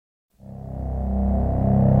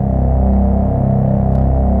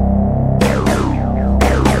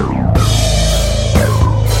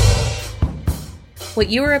What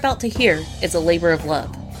you are about to hear is a labor of love.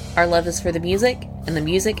 Our love is for the music, and the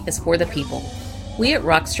music is for the people. We at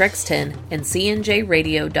Rockstrix 10 and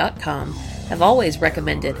CNJRadio.com have always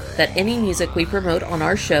recommended that any music we promote on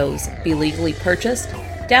our shows be legally purchased,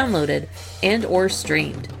 downloaded, and or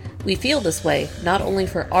streamed. We feel this way not only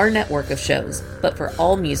for our network of shows, but for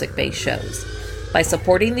all music-based shows. By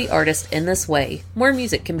supporting the artist in this way, more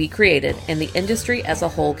music can be created and the industry as a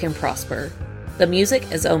whole can prosper. The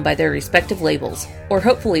music is owned by their respective labels, or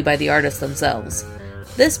hopefully by the artists themselves.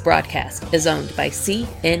 This broadcast is owned by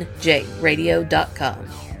CNJRadio.com.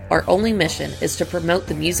 Our only mission is to promote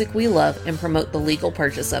the music we love and promote the legal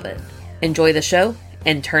purchase of it. Enjoy the show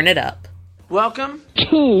and turn it up. Welcome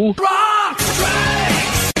to Rockstrix!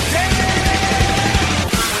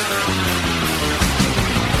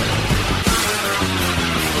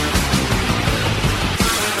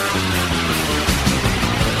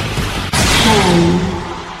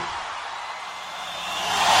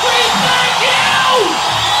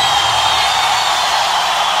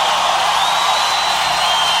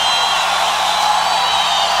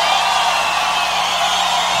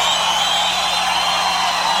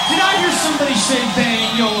 Somebody say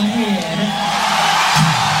bang your head.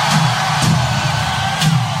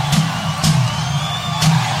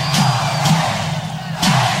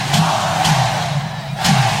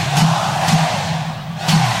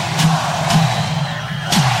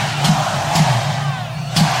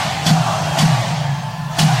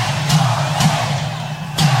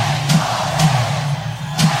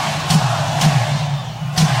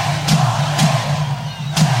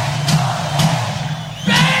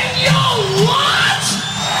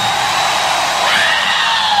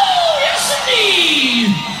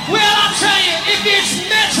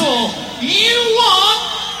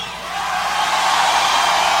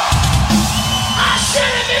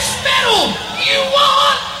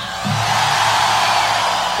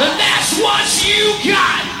 And that's what you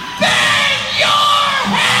got. Bang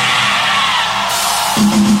your head!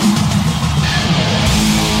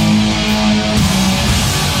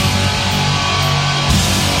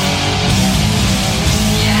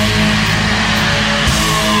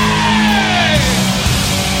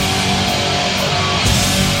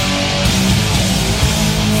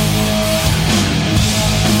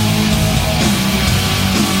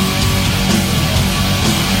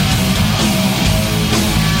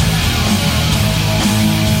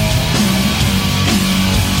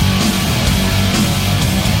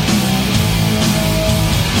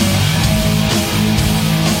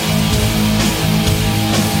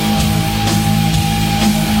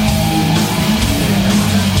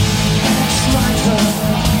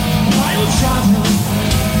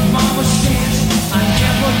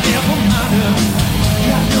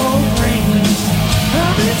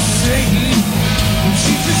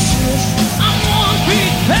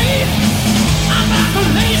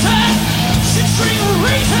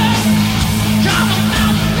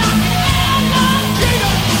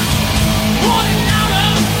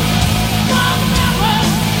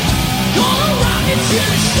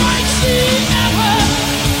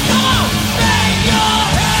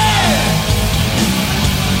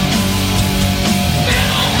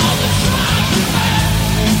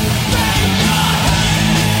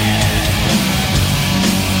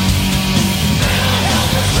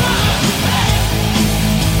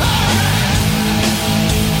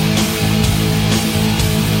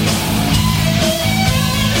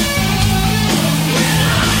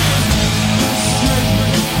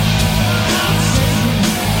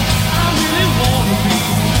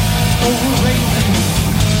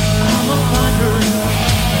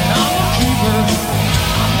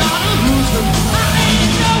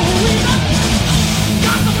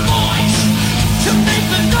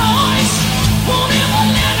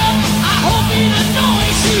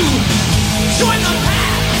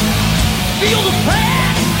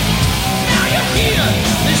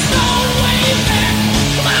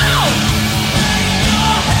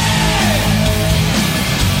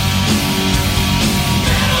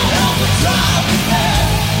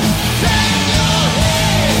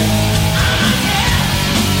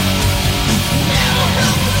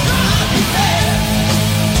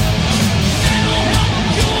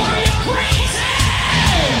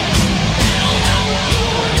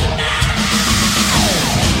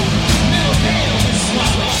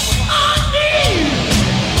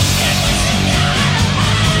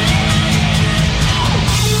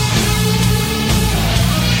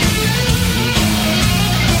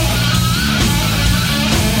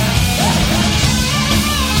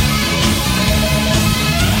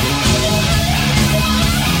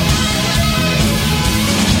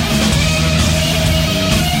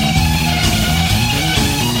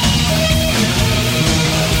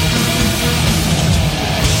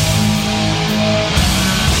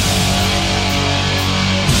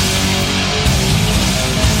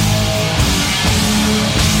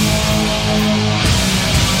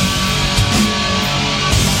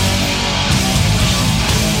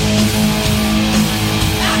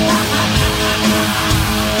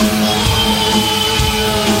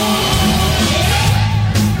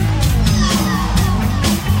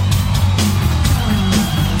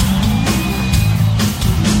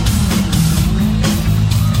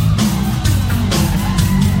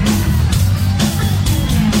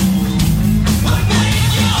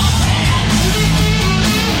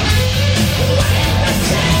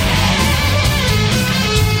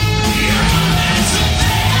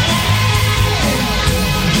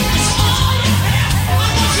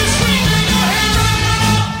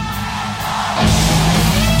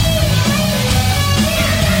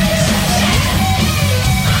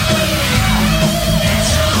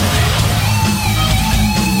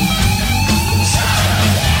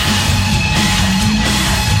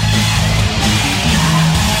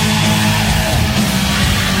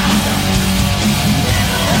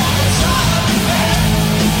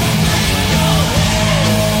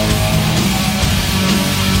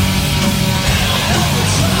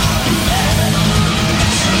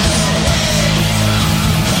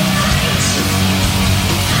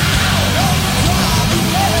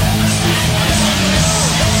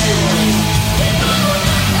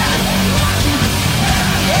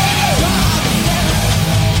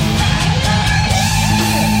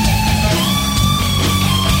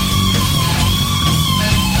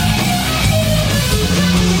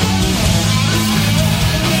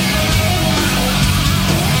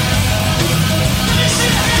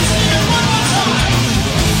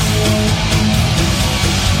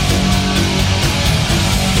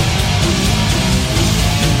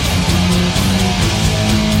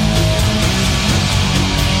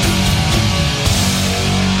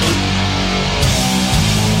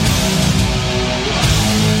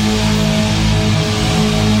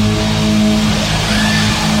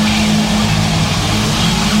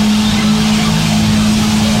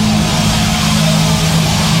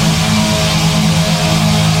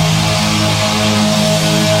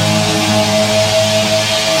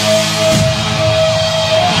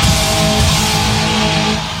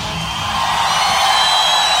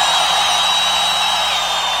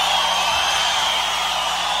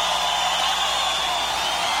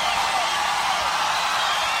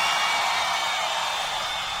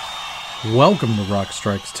 Welcome to Rock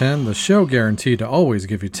Strikes 10, the show guaranteed to always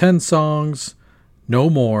give you 10 songs,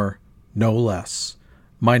 no more, no less.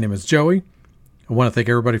 My name is Joey. I want to thank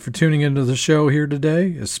everybody for tuning into the show here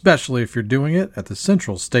today, especially if you're doing it at the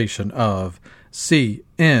central station of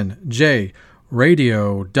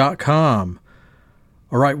CNJRadio.com.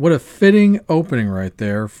 All right, what a fitting opening right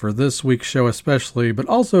there for this week's show especially, but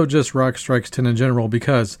also just Rock Strikes 10 in general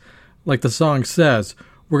because, like the song says,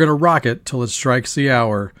 we're going to rock it till it strikes the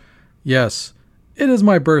hour. Yes, it is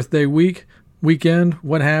my birthday weekend,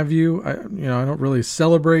 what have you. I don't really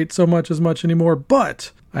celebrate so much anymore,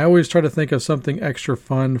 but I always try to think of something extra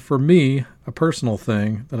fun for me, a personal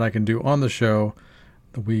thing that I can do on the show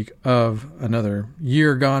the week of another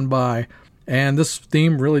year gone by. And this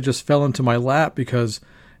theme really just fell into my lap because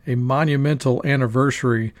a monumental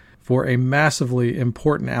anniversary for a massively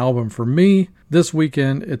important album for me. This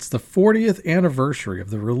weekend, it's the 40th anniversary of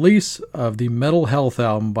the release of the Metal Health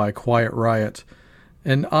album by Quiet Riot,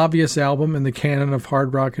 an obvious album in the canon of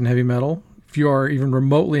hard rock and heavy metal. If you are even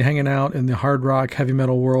remotely hanging out in the hard rock, heavy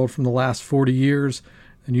metal world from the last 40 years,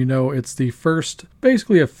 then you know it's the first,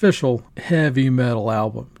 basically official, heavy metal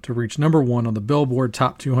album to reach number 1 on the Billboard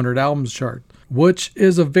Top 200 Albums chart, which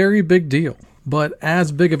is a very big deal. But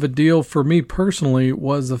as big of a deal for me personally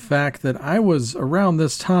was the fact that I was around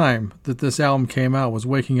this time that this album came out, was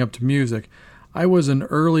waking up to music. I was an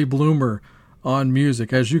early bloomer on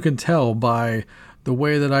music, as you can tell by the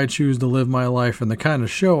way that I choose to live my life and the kind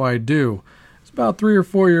of show I do. It's about 3 or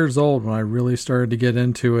 4 years old when I really started to get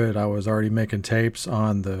into it. I was already making tapes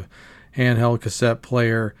on the handheld cassette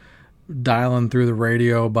player, dialing through the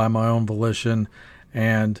radio by my own volition.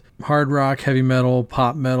 And hard rock, heavy metal,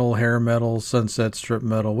 pop metal, hair metal, sunset strip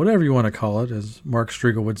metal, whatever you want to call it, as Mark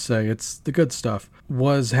Striegel would say, it's the good stuff,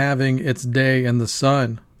 was having its day in the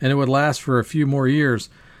sun, and it would last for a few more years.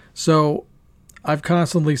 So I've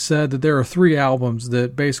constantly said that there are 3 albums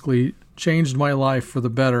that basically changed my life for the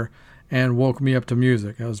better and woke me up to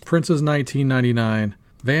music. It was Prince's 1999,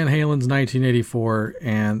 Van Halen's 1984,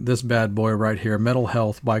 and this bad boy right here, Metal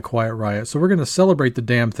Health by Quiet Riot. So we're going to celebrate the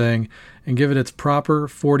damn thing and give it its proper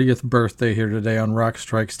 40th birthday here today on Rock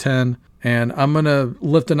Strikes 10. And I'm going to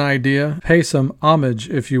lift an idea, pay some homage,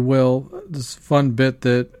 if you will, this fun bit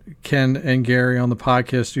that Ken and Gary on the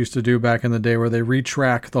podcast used to do back in the day where they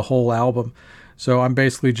retrack the whole album. So I'm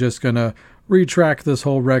basically just going to retrack this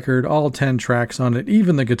whole record, all 10 tracks on it,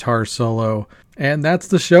 even the guitar solo. And that's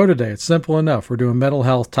the show today. It's simple enough. We're doing Metal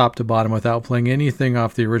Health top to bottom without playing anything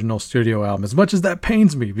off the original studio album, as much as that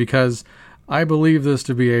pains me because I believe this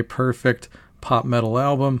to be a perfect pop metal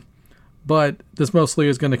album. But this mostly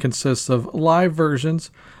is going to consist of live versions,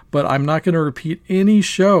 but I'm not going to repeat any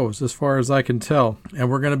shows as far as I can tell. And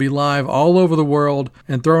we're going to be live all over the world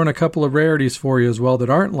and throw in a couple of rarities for you as well that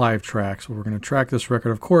aren't live tracks. We're going to track this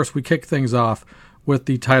record. Of course, we kick things off with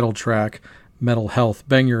the title track, Metal Health,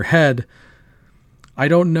 Bang Your Head. I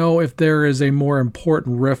don't know if there is a more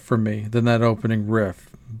important riff for me than that opening riff.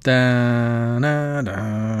 Da, da,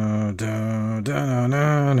 da, da, da,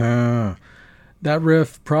 da, da. That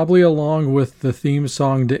riff, probably along with the theme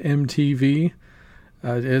song to MTV,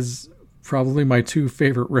 is probably my 2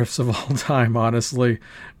 favorite riffs of all time, honestly,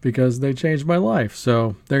 because they changed my life.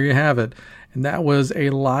 So there you have it. And that was a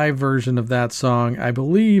live version of that song, I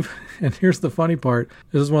believe. And here's the funny part.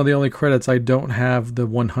 This is one of the only credits I don't have the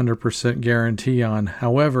 100% guarantee on.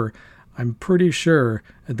 However, I'm pretty sure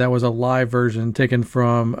that was a live version taken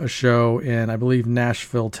from a show in, I believe,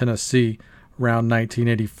 Nashville, Tennessee, around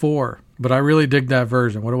 1984. But I really dig that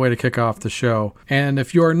version. What a way to kick off the show. And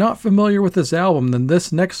if you are not familiar with this album, then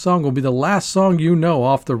this next song will be the last song you know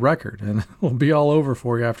off the record. And it'll be all over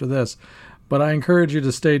for you after this. But I encourage you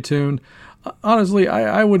to stay tuned. Honestly,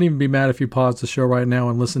 I wouldn't even be mad if you paused the show right now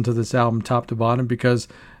and listened to this album top to bottom because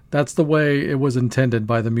that's the way it was intended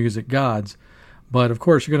by the music gods. But of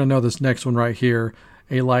course, you're going to know this next one right here,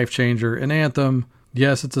 a life changer, an anthem.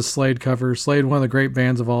 Yes, it's a Slade cover. Slade, one of the great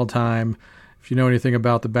bands of all time. If you know anything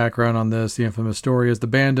about the background on this, the infamous story is the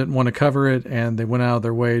band didn't want to cover it, and they went out of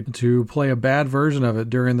their way to play a bad version of it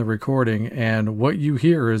during the recording. And what you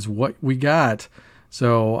hear is what we got.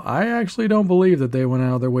 So I actually don't believe that they went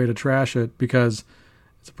out of their way to trash it because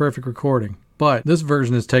it's a perfect recording. But this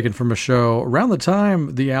version is taken from a show around the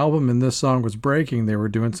time the album and this song was breaking. They were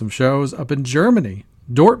doing some shows up in Germany,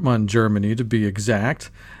 Dortmund, Germany to be exact.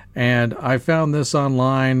 And I found this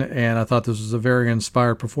online and I thought this was a very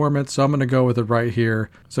inspired performance. So I'm going to go with it right here.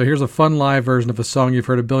 So here's a fun live version of a song you've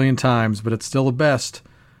heard a billion times, but it's still the best.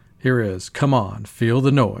 Here is Come On, Feel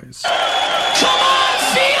the Noise.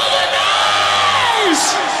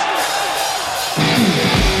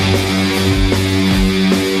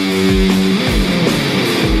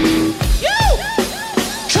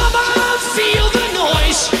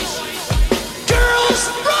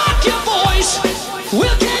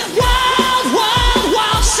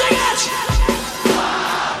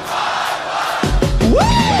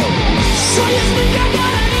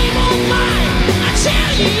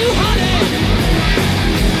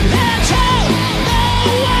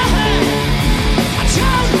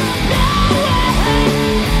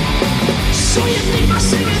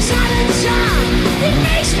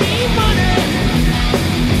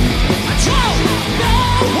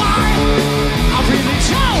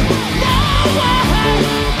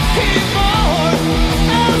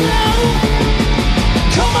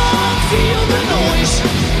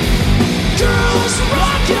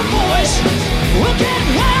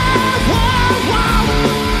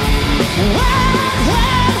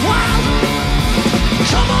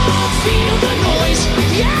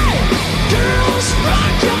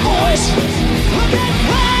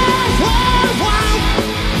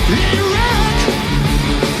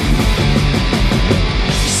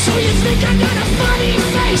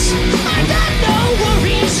 I got no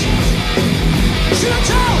worries. Should I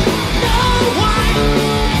tell no one?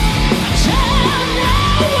 Tell no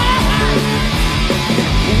one.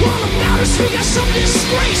 All about us, we got some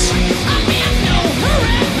disgrace. I'm in no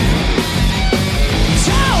hurry.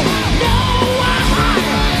 Tell no one.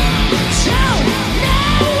 Tell no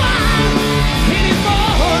one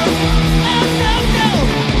anymore. Oh no, no.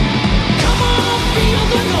 Come on, feel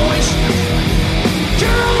the noise.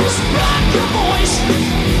 Girls, rock your voice.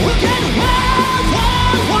 We're getting wild,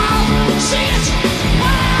 wild, wild. Sing it.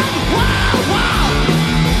 Wild, wild, wild.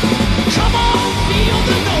 Come on, feel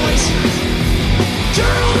the noise.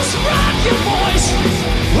 Girls, rock your voice.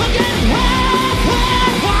 We're getting wild,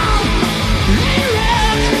 wild, wild.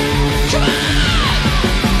 Lyric. Come on.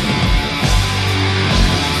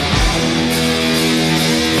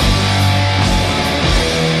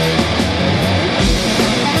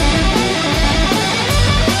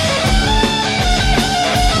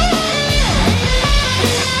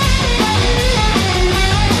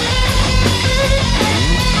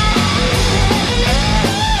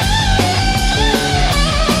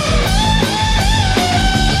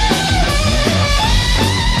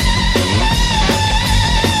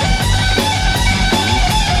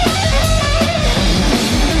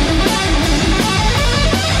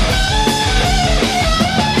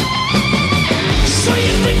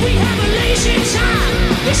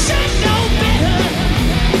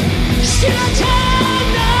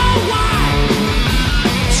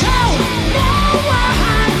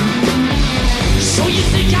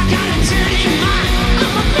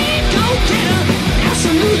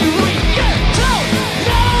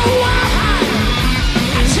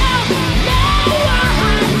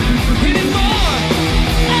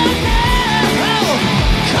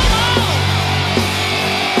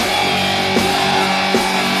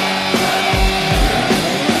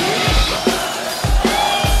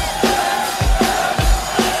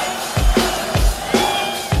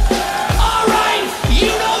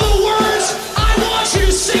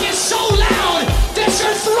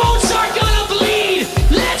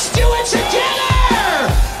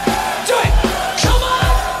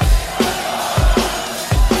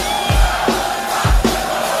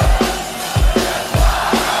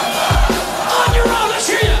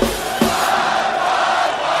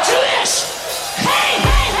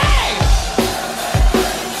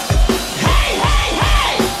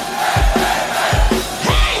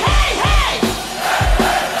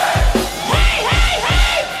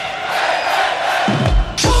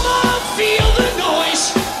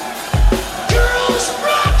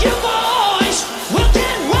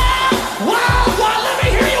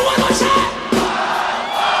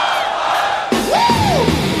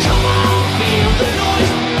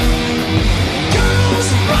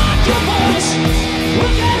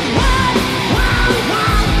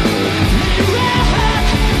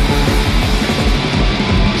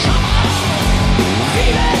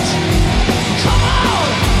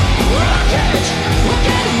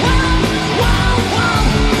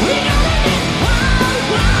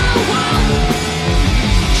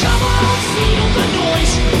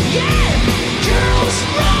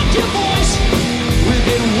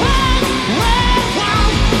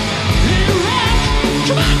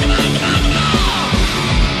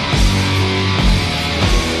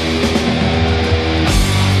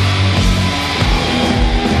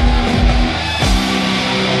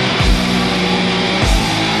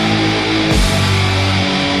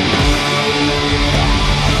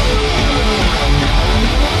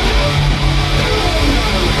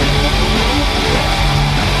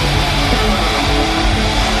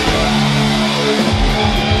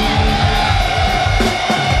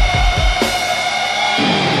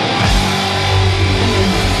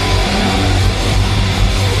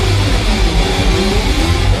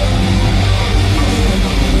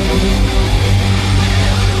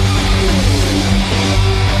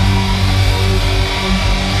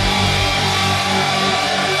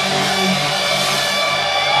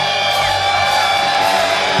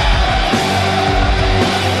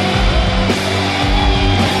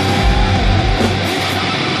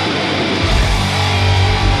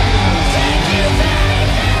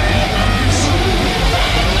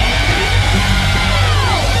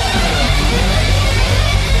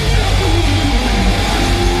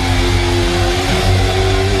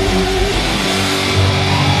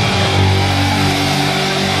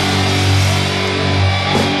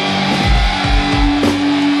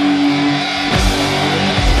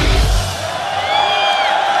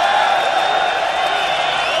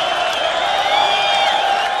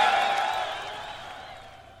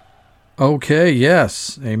 Okay,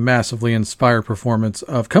 yes, a massively inspired performance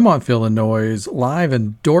of Come On Feel the Noise live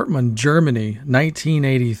in Dortmund, Germany,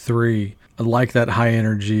 1983. I like that high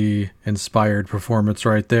energy inspired performance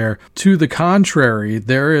right there. To the contrary,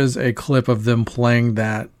 there is a clip of them playing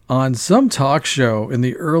that on some talk show in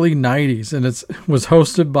the early 90s, and it was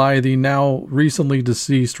hosted by the now recently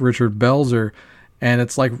deceased Richard Belzer, and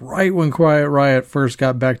it's like right when Quiet Riot first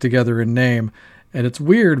got back together in name, and it's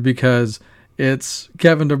weird because it's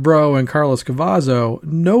Kevin DuBrow and Carlos Cavazo,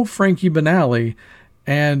 no Frankie Banali.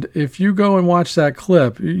 And if you go and watch that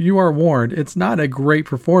clip, you are warned, it's not a great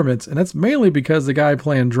performance. And that's mainly because the guy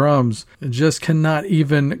playing drums just cannot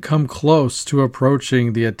even come close to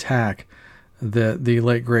approaching the attack that the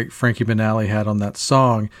late, great Frankie Banali had on that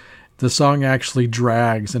song. The song actually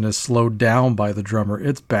drags and is slowed down by the drummer.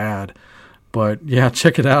 It's bad. But yeah,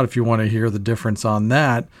 check it out if you want to hear the difference on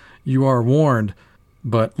that. You are warned.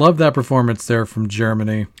 But love that performance there from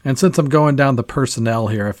Germany. And since I'm going down the personnel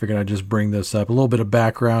here, I figured I'd just bring this up. A little bit of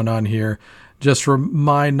background on here, just from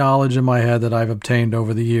my knowledge in my head that I've obtained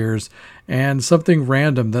over the years, and something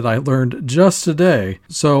random that I learned just today.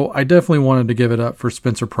 So I definitely wanted to give it up for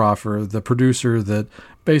Spencer Proffer, the producer that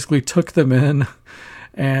basically took them in,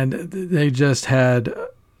 and they just had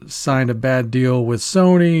signed a bad deal with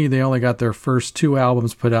Sony. They only got their first 2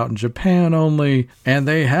 albums put out in Japan only, and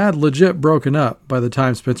they had legit broken up by the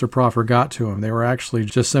time Spencer Proffer got to him. They were actually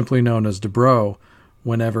just simply known as DuBrow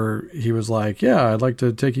whenever he was like, yeah, I'd like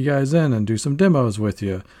to take you guys in and do some demos with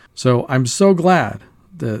you. So I'm so glad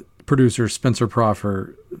that producer Spencer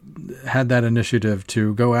Proffer had that initiative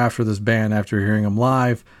to go after this band after hearing them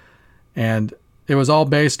live, and it was all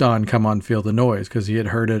based on Come On Feel the Noise because he had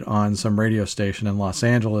heard it on some radio station in Los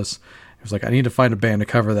Angeles. He was like, I need to find a band to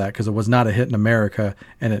cover that because it was not a hit in America,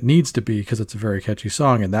 and it needs to be because it's a very catchy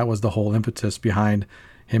song. And that was the whole impetus behind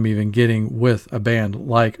him even getting with a band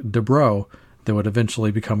like DuBrow that would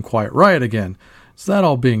eventually become Quiet Riot again. So that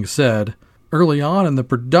all being said, early on in the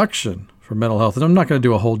production for Metal Health, and I'm not going to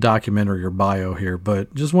do a whole documentary or bio here,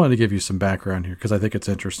 but just wanted to give you some background here because I think it's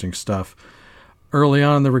interesting stuff. Early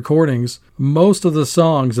on in the recordings, most of the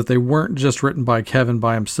songs that they weren't just written by Kevin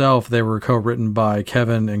by himself, they were co-written by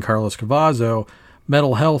Kevin and Carlos Cavazo.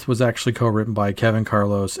 Metal Health was actually co-written by Kevin,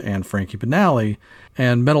 Carlos, and Frankie Banali.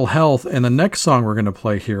 And Metal Health and the next song we're going to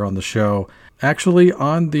play here on the show, actually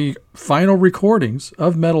on the final recordings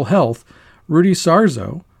of Metal Health, Rudy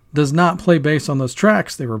Sarzo does not play bass on those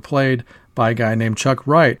tracks. They were played by a guy named Chuck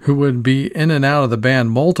Wright, who would be in and out of the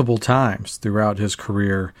band multiple times throughout his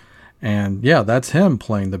career. And yeah, that's him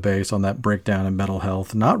playing the bass on that breakdown in Metal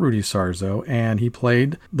Health, not Rudy Sarzo. And he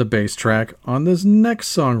played the bass track on this next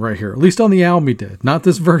song right here, at least on the album he did. Not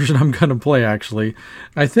this version I'm going to play, actually.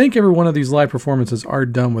 I think every one of these live performances are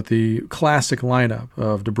done with the classic lineup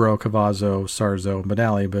of DuBrow, Cavazo, Sarzo, and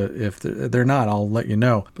Banali, but if they're not, I'll let you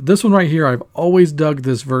know. But this one right here, I've always dug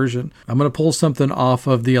this version. I'm going to pull something off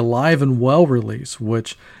of the Alive and Well release,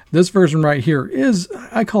 which this version right here is,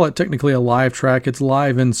 I call it technically a live track. It's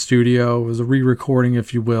live in studio. It was a re-recording,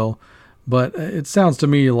 if you will. But it sounds to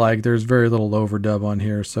me like there's very little overdub on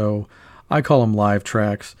here, so I call them live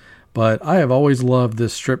tracks. But I have always loved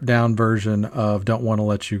this stripped-down version of Don't Want to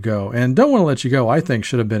Let You Go. And Don't Want to Let You Go, I think,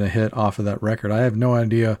 should have been a hit off of that record. I have no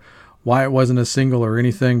idea why it wasn't a single or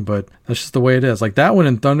anything, but that's just the way it is. Like that one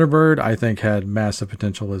in Thunderbird, I think had massive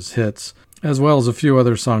potential as hits, as well as a few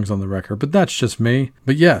other songs on the record, but that's just me.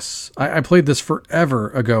 But yes, I played this forever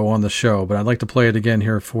ago on the show, but I'd like to play it again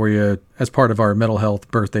here for you as part of our Metal Health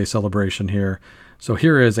birthday celebration here. So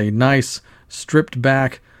here is a nice, stripped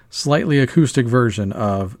back, slightly acoustic version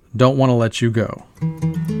of Don't Want to Let You Go.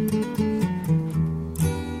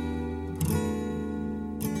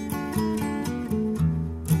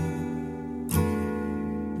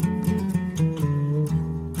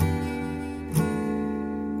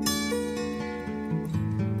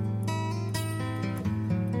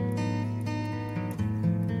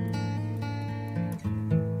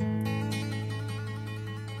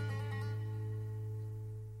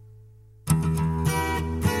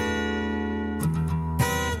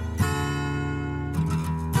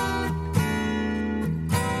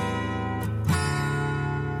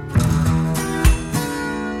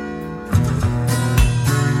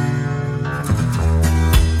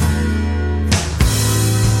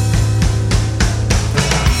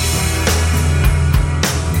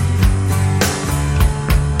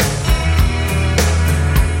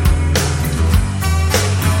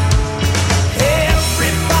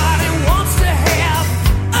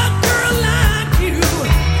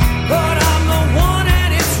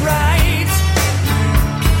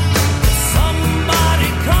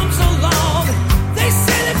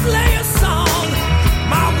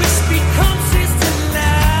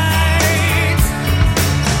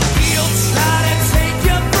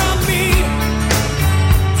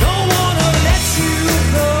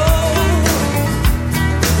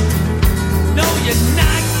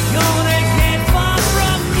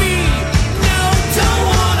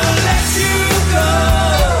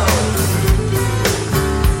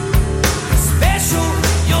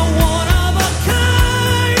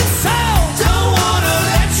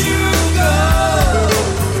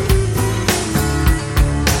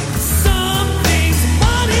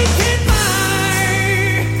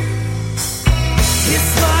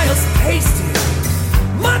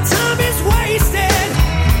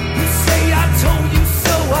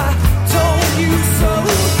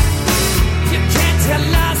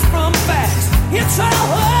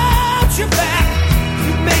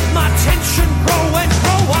 tension grow and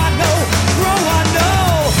grow, I know, grow, I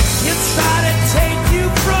know. You try to take you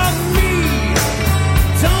from me,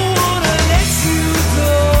 don't wanna let you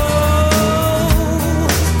go.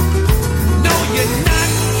 No, you're not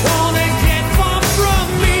gonna get far from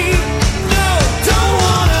me. No, don't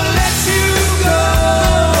wanna let you go.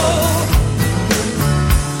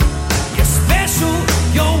 You're special,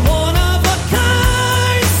 you're one of a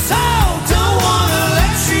kind, so don't wanna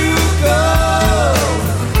let you go.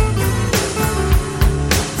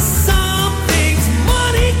 Some things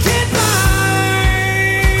money can buy.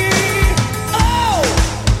 Oh,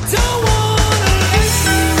 don't wanna let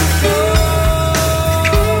you go.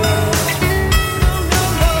 No, no,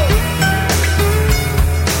 no.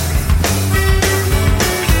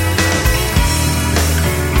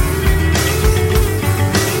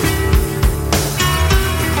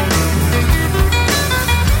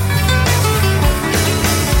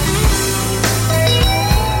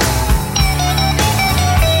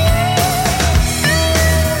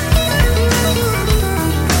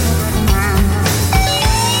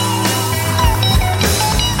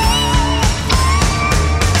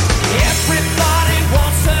 Everybody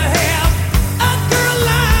wants to have a girl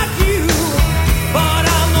like you, but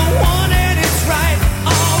I'm the one and it's right,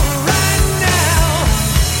 alright now.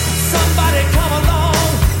 Somebody come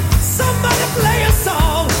along, somebody play a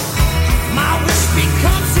song. My wish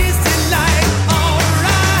becomes his delight,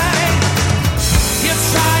 alright. You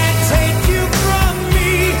try and take you from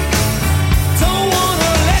me, don't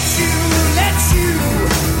wanna let you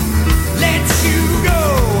go.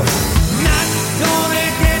 Not gonna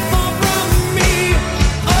get far from me.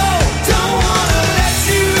 Oh, don't wanna let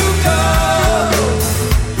you go.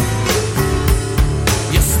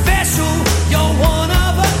 You're special, you're one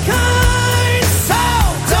of a kind, so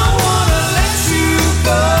don't wanna let you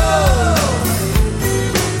go.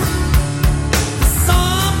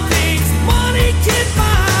 Some things money can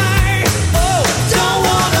buy. Oh, don't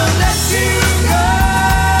wanna let you go.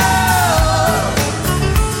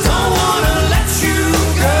 Don't wanna let you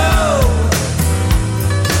go.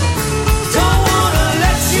 Don't wanna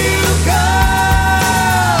let you go.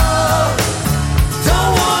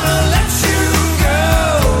 Don't wanna let you go.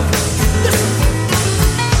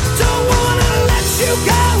 Don't wanna let you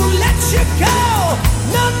go, let you go.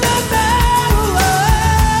 No, no, no.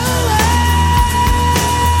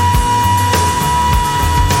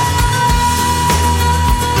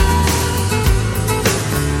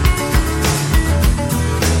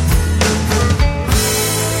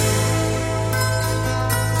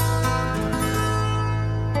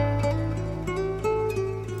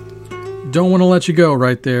 Don't Want to Let You Go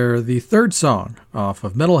right there. The third song off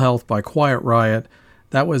of Metal Health by Quiet Riot.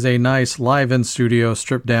 That was a nice live in studio,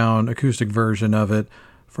 stripped down acoustic version of it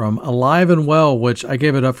from Alive and Well, which I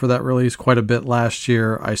gave it up for that release quite a bit last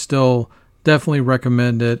year. I still definitely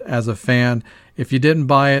recommend it as a fan. If you didn't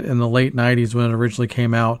buy it in the late 90s when it originally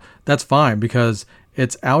came out, that's fine because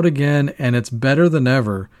it's out again and it's better than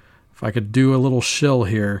ever. If I could do a little shill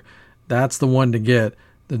here, that's the one to get.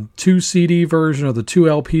 The 2 CD version or the 2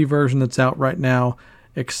 LP version that's out right now,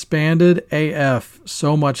 expanded AF,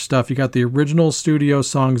 so much stuff. You got the original studio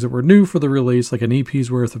songs that were new for the release, like an EP's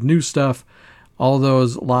worth of new stuff, all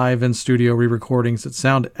those live in studio re-recordings that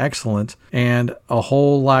sound excellent, and a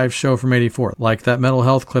whole live show from '84, like that Metal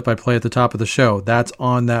Health clip I play at the top of the show. That's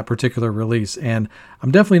on that particular release, and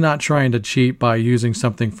I'm definitely not trying to cheat by using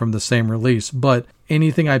something from the same release, but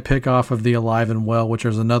anything I pick off of the Alive and Well, which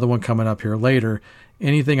there's another one coming up here later,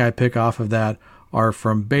 anything I pick off of that are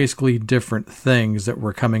from basically different things that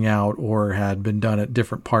were coming out or had been done at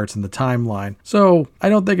different parts in the timeline. So I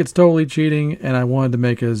don't think it's totally cheating, and I wanted to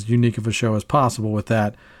make as unique of a show as possible with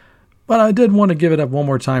that. But I did want to give it up one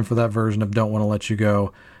more time for that version of Don't Want to Let You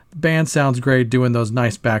Go. The band sounds great doing those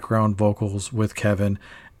nice background vocals with Kevin.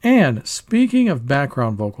 And speaking of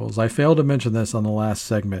background vocals, I failed to mention this on the last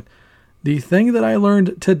segment. The thing that I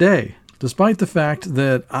learned today, despite the fact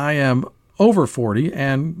that I am over 40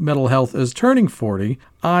 and Metal Health is turning 40,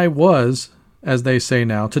 I was, as they say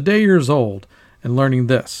now, today years old and learning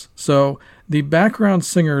this. So the background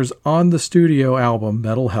singers on the studio album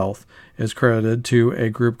Metal Health is credited to a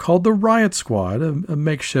group called the Riot Squad, a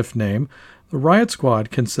makeshift name. The Riot Squad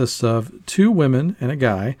consists of 2 women and a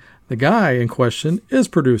guy. The guy in question is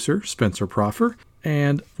producer Spencer Proffer,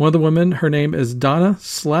 and one of the women, her name is Donna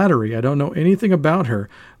Slattery. I don't know anything about her,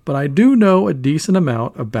 but I do know a decent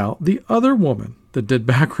amount about the other woman that did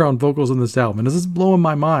background vocals on this album, and this is blowing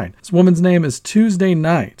my mind. This woman's name is Tuesday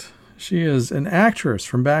Knight. She is an actress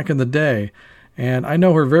from back in the day, and I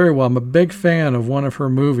know her very well. I'm a big fan of one of her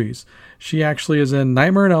movies. She actually is in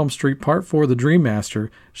Nightmare on Elm Street Part 4, The Dream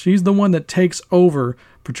Master. She's the one that takes over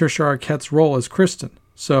Patricia Arquette's role as Kristen.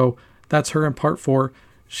 So that's her in Part 4.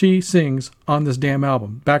 She sings on this damn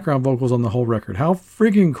album. Background vocals on the whole record. How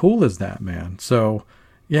freaking cool is that, man? So,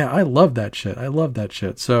 yeah, I love that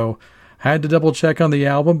shit. So, I had to double check on the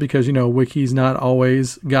album because, Wiki's not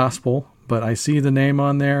always gospel, but I see the name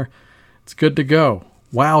on there. It's good to go.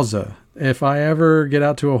 Wowza. If I ever get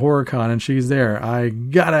out to a horror con and she's there, I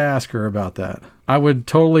gotta ask her about that. I would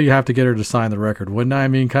totally have to get her to sign the record, wouldn't I? I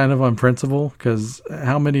mean, kind of on principle, because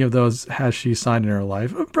how many of those has she signed in her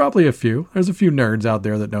life? Probably a few. There's a few nerds out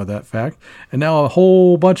there that know that fact. And now a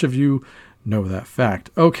whole bunch of you know that fact.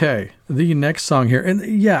 Okay, the next song here. And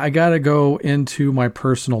yeah, I gotta go into my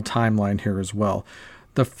personal timeline here as well.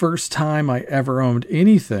 The first time I ever owned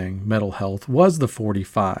anything Metal Health was the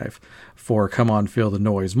 45 for Come On Feel the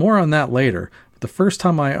Noise. More on that later. But the first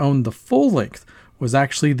time I owned the full length was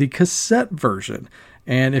actually the cassette version.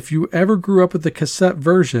 And if you ever grew up with the cassette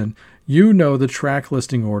version, you know the track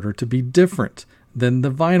listing order to be different than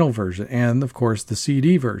the vinyl version and, of course, the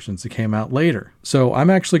CD versions that came out later. So I'm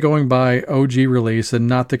actually going by OG release and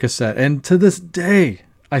not the cassette. And to this day,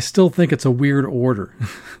 I still think it's a weird order.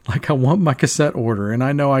 Like, I want my cassette order, and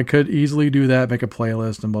I know I could easily do that, make a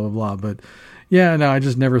playlist and blah, blah, blah. But yeah, no, I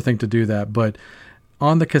just never think to do that. But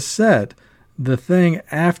on the cassette, the thing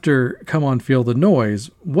after Come On Feel the Noise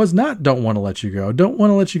was not Don't Want to Let You Go. Don't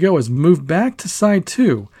Want to Let You Go is moved back to side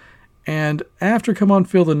 2. And after Come On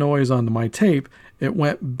Feel the Noise on my tape, it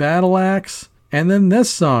went Battle Axe, and then this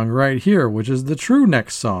song right here, which is the true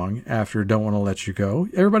next song after Don't Want to Let You Go.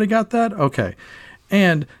 Everybody got that? Okay.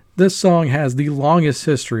 And this song has the longest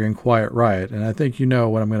history in Quiet Riot, and I think you know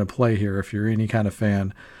what I'm going to play here if you're any kind of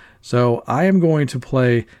fan. So I am going to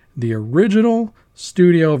play the original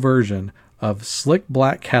studio version of Slick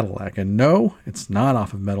Black Cadillac. And no, it's not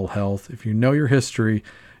off of Metal Health. If you know your history,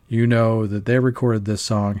 you know that they recorded this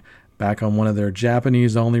song back on one of their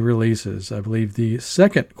Japanese-only releases. I believe the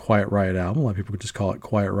second Quiet Riot album. A lot of people just call it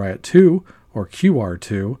Quiet Riot 2 or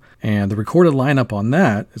QR2. And the recorded lineup on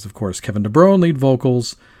that is, of course, Kevin DeBro on lead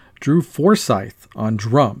vocals, Drew Forsyth on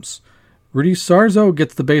drums. Rudy Sarzo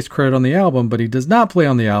gets the bass credit on the album, but he does not play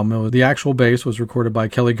on the album. The actual bass was recorded by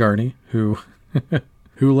Kelly Garney, who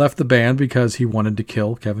left the band because he wanted to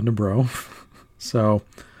kill Kevin DeBro. So,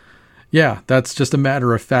 yeah, that's just a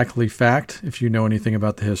matter of factly fact, if you know anything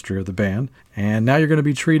about the history of the band. And now you're going to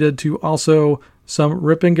be treated to also some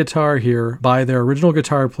ripping guitar here by their original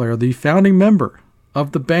guitar player, the founding member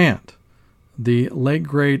of the band, the late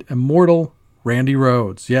great immortal Randy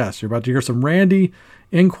Rhoads. Yes, you're about to hear some Randy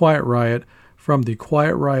in Quiet Riot from the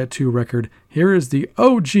Quiet Riot 2 record. Here is the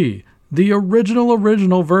OG, the original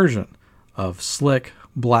version of Slick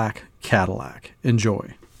Black Cadillac.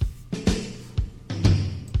 Enjoy.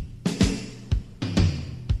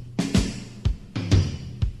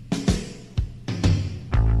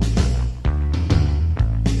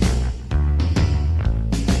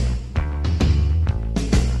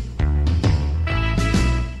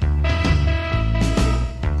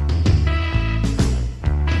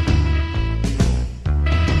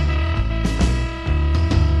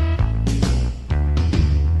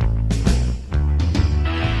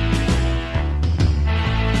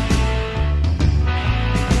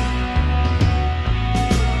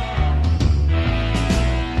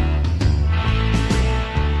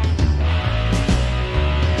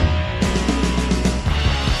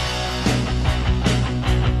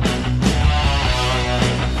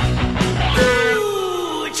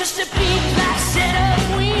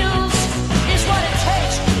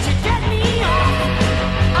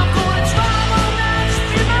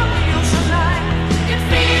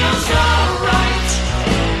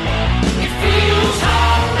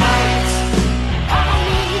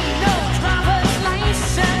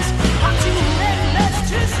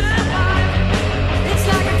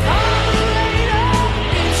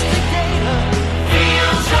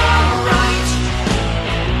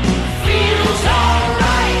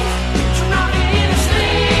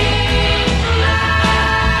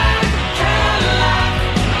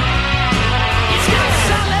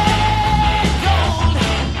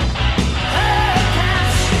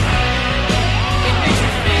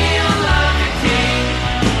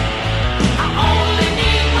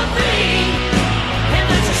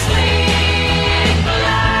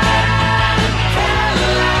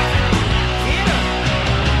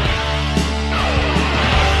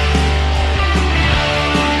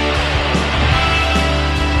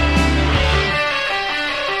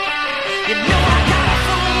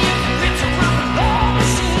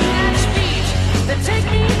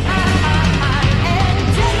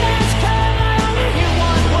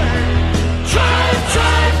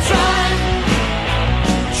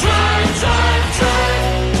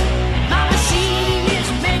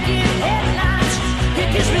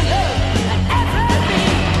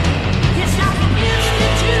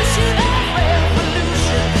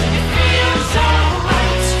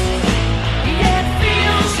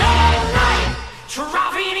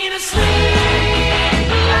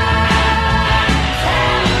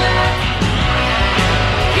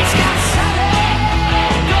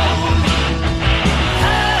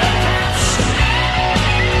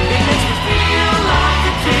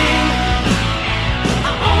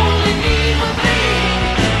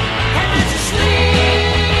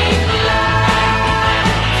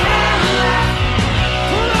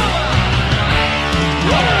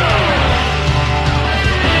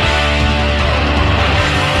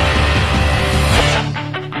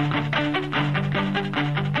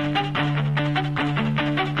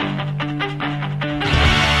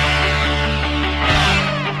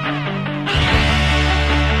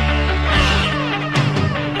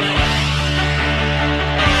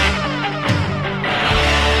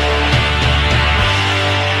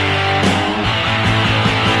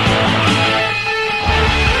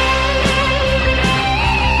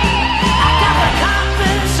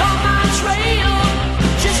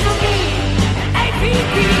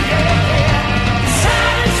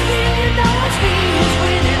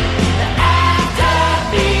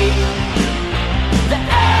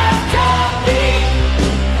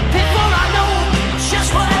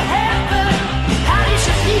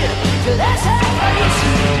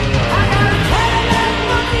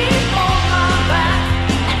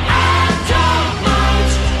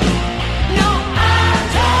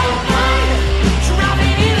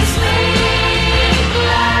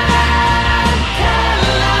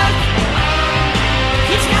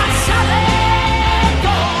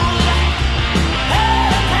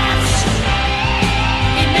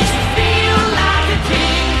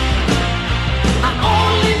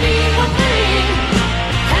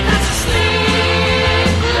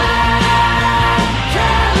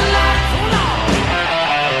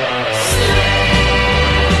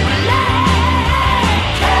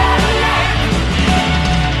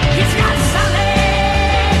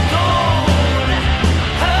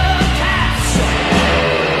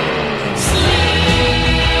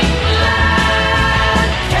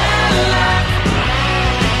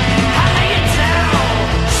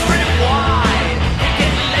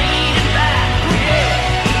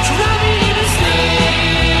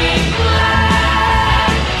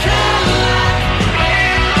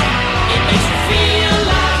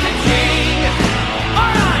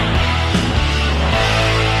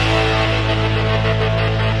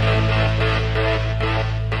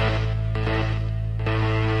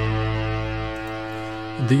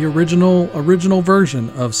 the original version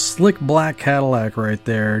of Slick Black Cadillac right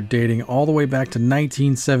there, dating all the way back to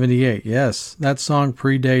 1978. Yes, that song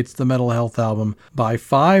predates the Metal Health album by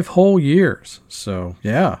 5 whole years. So,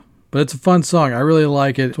 yeah. But it's a fun song. I really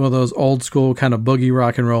like it. It's one of those old school kind of boogie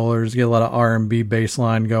rock and rollers. You get a lot of R&B bass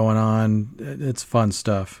line going on. It's fun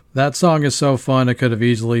stuff. That song is so fun. It could have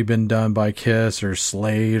easily been done by Kiss or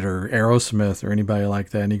Slade or Aerosmith or anybody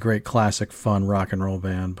like that. Any great classic fun rock and roll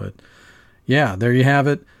band. But yeah, there you have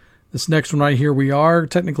it. This next one right here, we are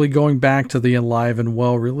technically going back to the Alive and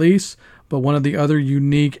Well release. But one of the other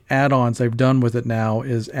unique add-ons I've done with it now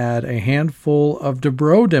is add a handful of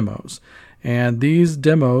Dubrow demos. And these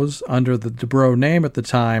demos, under the Dubrow name at the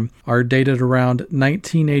time, are dated around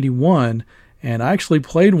 1981. And I actually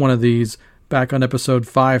played one of these back on episode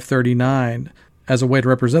 539. As a way to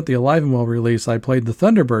represent the Alive and Well release, I played the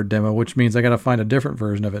Thunderbird demo, which means I got to find a different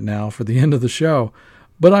version of it now for the end of the show.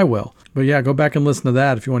 But I will. But yeah, go back and listen to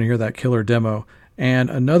that if you want to hear that killer demo. And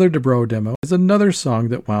another Dubrow demo is another song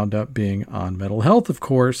that wound up being on Metal Health, of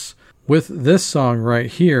course, with this song right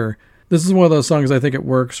here. This is one of those songs I think it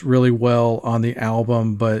works really well on the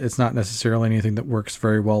album, but it's not necessarily anything that works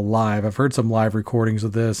very well live. I've heard some live recordings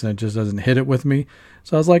of this, and it just doesn't hit it with me.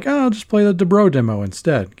 So I was like, I'll just play the Dubrow demo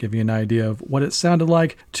instead, give you an idea of what it sounded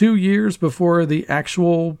like 2 years before the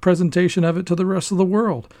actual presentation of it to the rest of the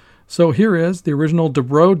world. So here is the original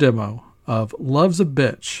Dubrow demo of Love's a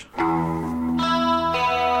Bitch.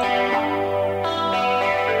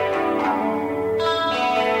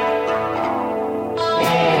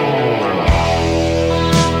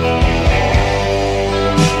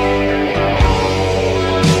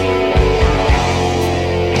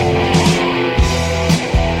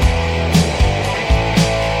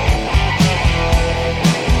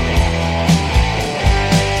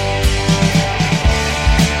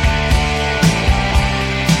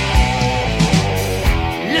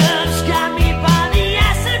 Love's got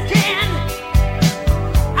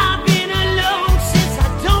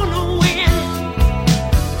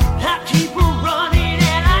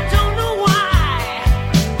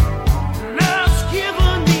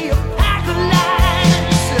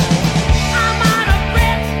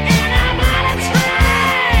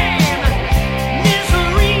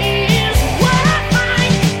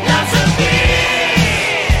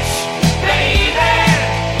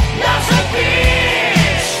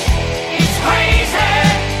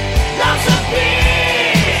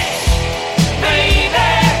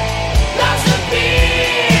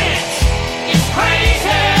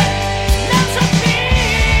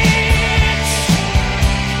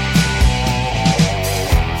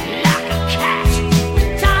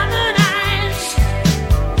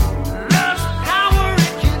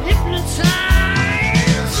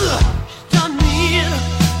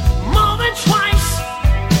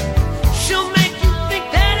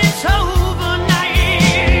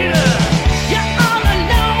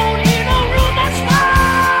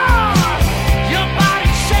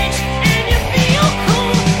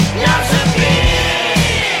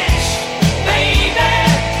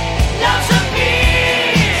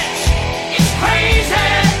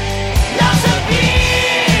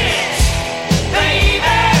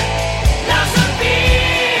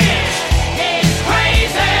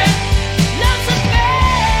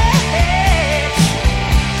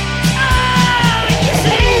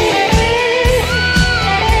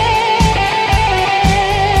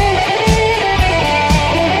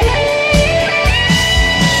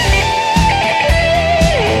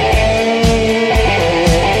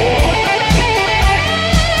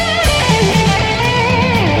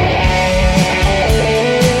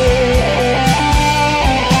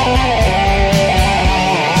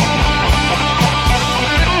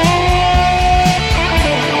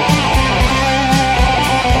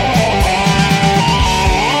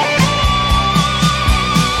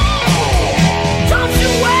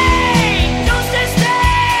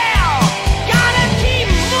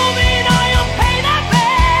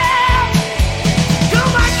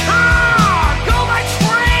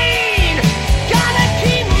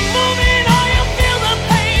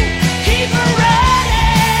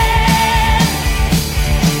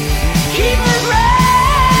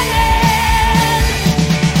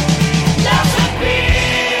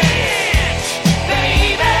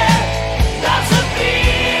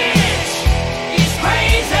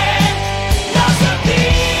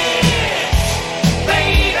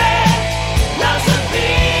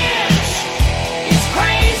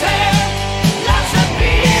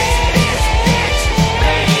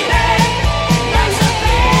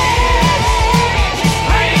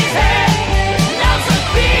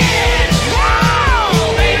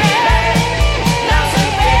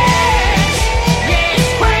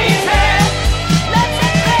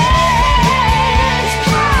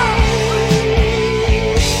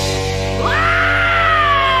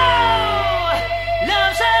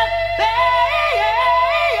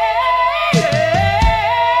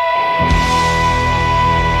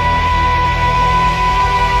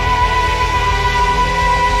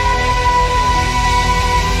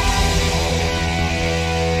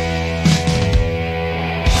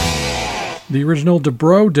The original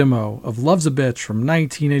Dubrow demo of Love's a Bitch from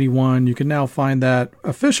 1981. You can now find that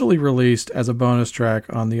officially released as a bonus track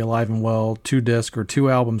on the Alive and Well 2-disc or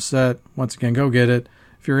 2-album set. Once again, go get it.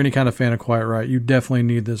 If you're any kind of fan of Quiet Riot, you definitely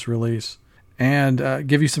need this release. And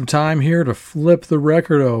give you some time here to flip the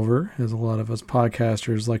record over, as a lot of us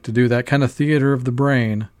podcasters like to do, that kind of theater of the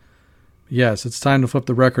brain. Yes, it's time to flip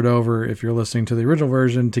the record over if you're listening to the original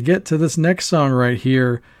version to get to this next song right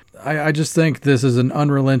here. I just think this is an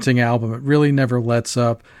unrelenting album. It really never lets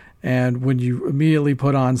up. And when you immediately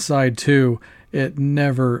put on side 2, it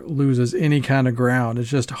never loses any kind of ground. It's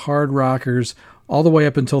just hard rockers all the way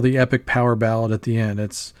up until the epic power ballad at the end.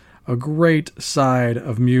 It's a great side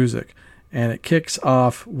of music. And it kicks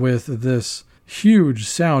off with this huge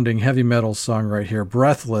sounding heavy metal song right here,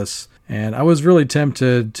 Breathless. And I was really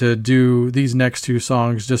tempted to do these next 2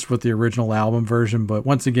 songs just with the original album version. But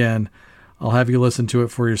once again, I'll have you listen to it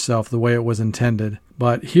for yourself the way it was intended.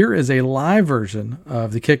 But here is a live version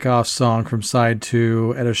of the kickoff song from side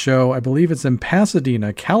 2 at a show, I believe it's in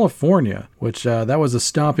Pasadena, California, which that was a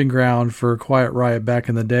stomping ground for Quiet Riot back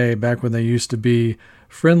in the day, back when they used to be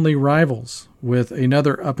friendly rivals with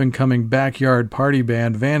another up-and-coming backyard party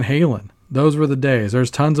band, Van Halen. Those were the days. There's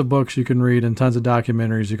tons of books you can read and tons of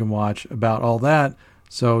documentaries you can watch about all that,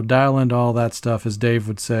 so dial into all that stuff, as Dave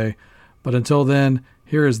would say. But until then,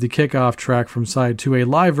 here is the kickoff track from side 2, a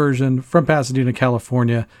live version from Pasadena,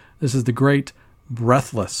 California. This is the great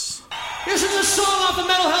Breathless. This is a song off the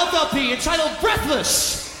Mental Health LP entitled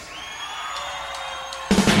Breathless.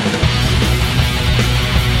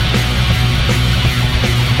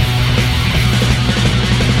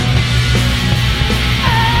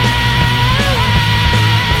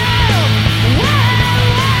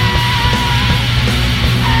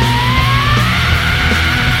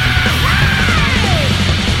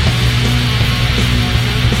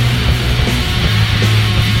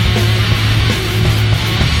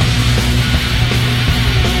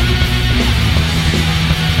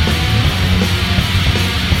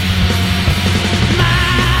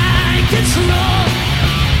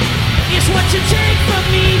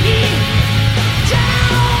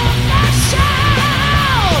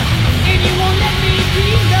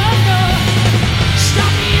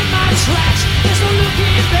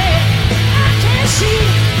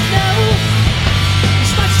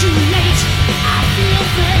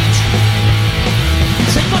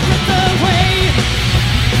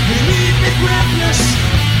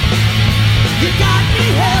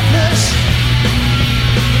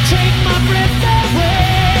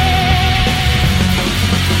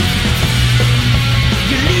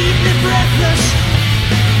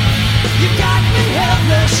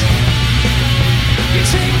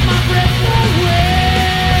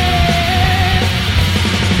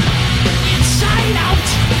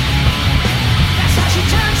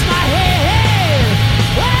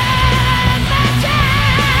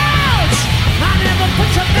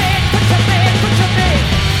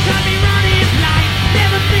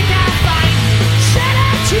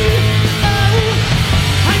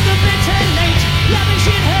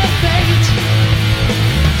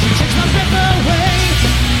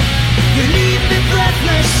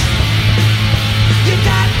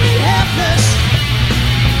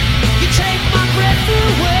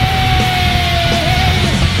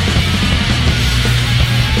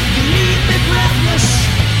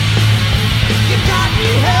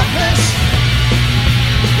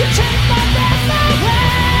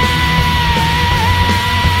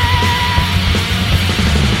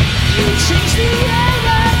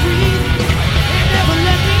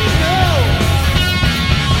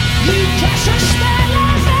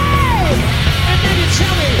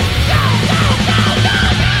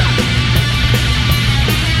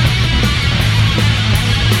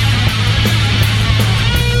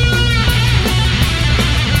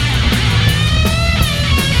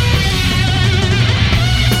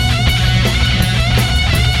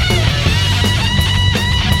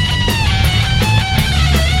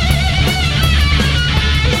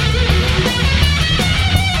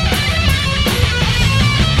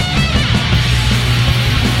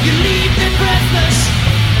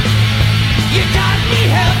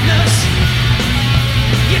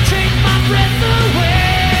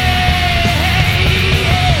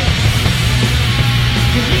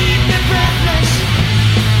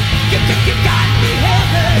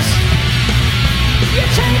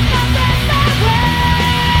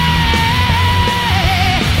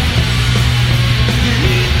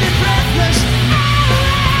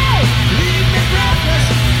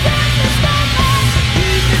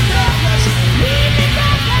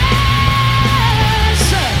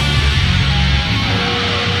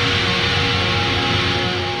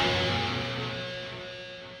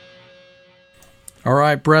 All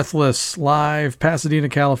right, Breathless, live, Pasadena,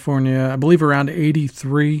 California, I believe around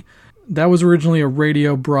 83. That was originally a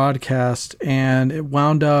radio broadcast, and it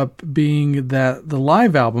wound up being that the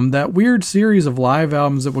live album, that weird series of live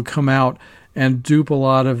albums that would come out and dupe a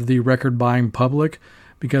lot of the record-buying public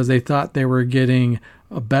because they thought they were getting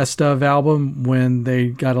a best-of album when they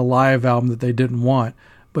got a live album that they didn't want.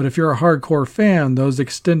 But if you're a hardcore fan, those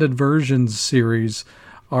extended versions series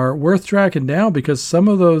are worth tracking down because some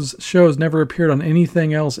of those shows never appeared on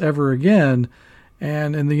anything else ever again.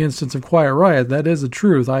 And in the instance of Quiet Riot, that is the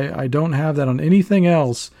truth. I don't have that on anything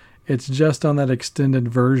else. It's just on that extended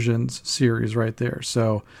versions series right there.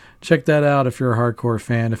 So check that out if you're a hardcore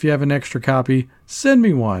fan. If you have an extra copy, send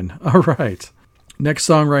me one. All right. Next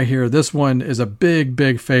song right here. This one is a big,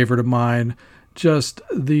 big favorite of mine. Just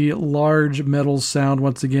the large metal sound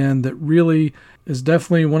once again that really is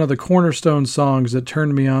definitely one of the cornerstone songs that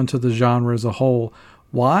turned me on to the genre as a whole.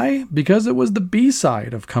 Why? Because it was the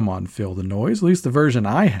B-side of Come On Feel the Noise, at least the version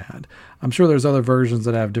I had. I'm sure there's other versions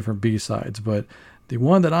that have different B-sides, but the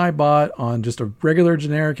one that I bought on just a regular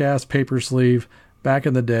generic-ass paper sleeve back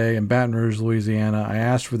in the day in Baton Rouge, Louisiana, I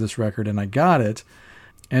asked for this record and I got it.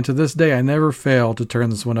 And to this day, I never fail to turn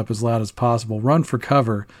this one up as loud as possible. Run for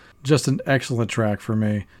Cover, just an excellent track for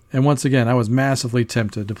me. And once again, I was massively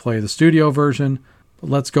tempted to play the studio version.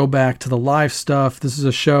 Let's go back to the live stuff. This is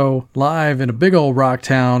a show live in a big old rock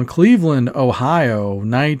town, Cleveland, Ohio,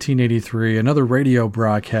 1983. Another radio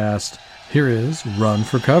broadcast. Here is Run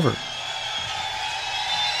for Cover.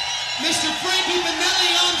 Mr. Frankie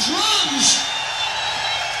Benelli on drums.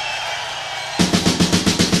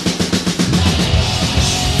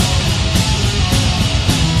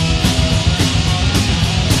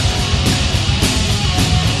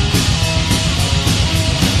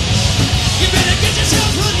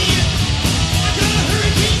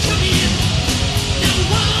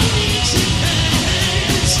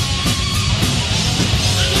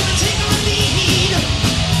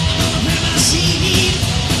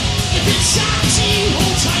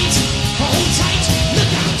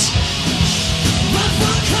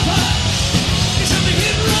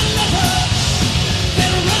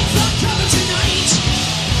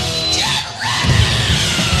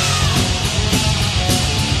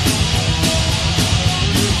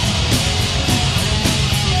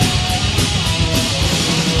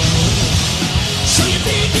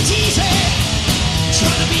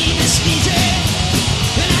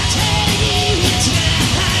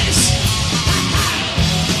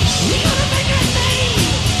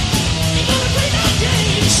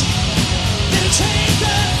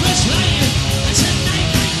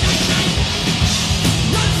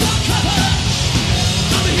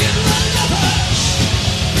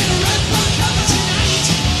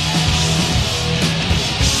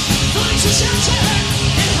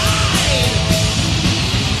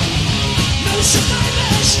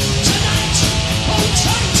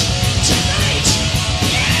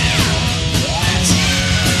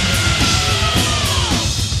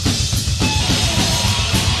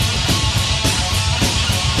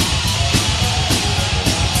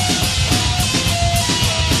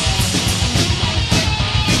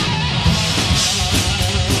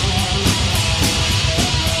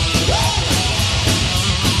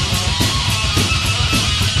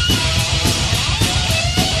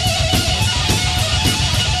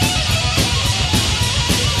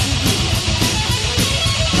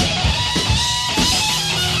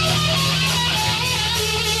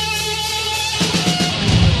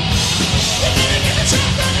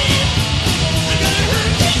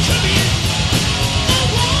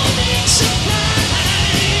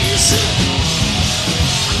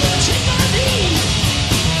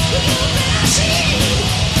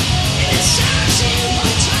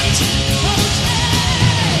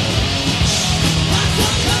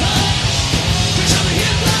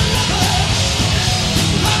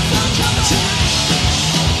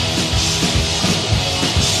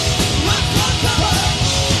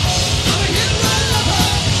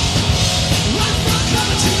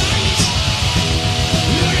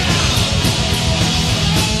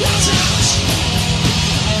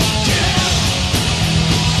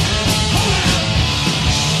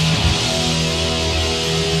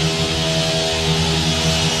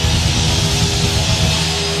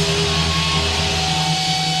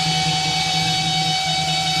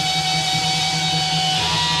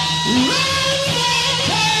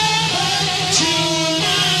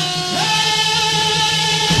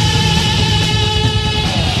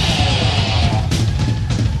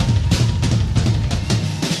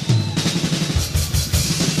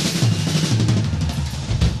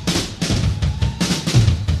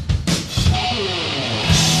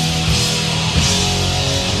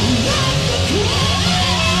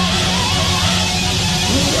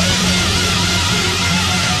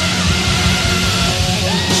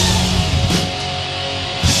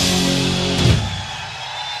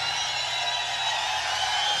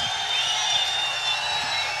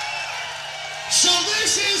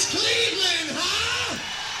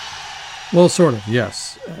 Well, sort of,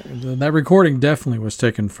 yes. That recording definitely was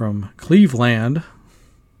taken from Cleveland.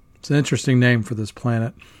 It's an interesting name for this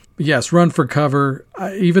planet. But yes, Run for Cover.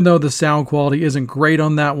 Even though the sound quality isn't great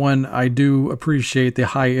on that one, I do appreciate the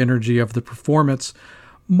high energy of the performance,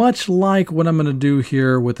 much like what I'm going to do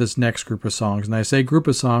here with this next group of songs. And I say group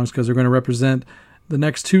of songs because they're going to represent the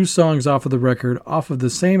next two songs off of the record, off of the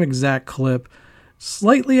same exact clip,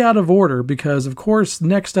 slightly out of order because, of course,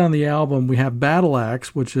 next on the album we have Battle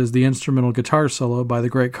Axe, which is the instrumental guitar solo by the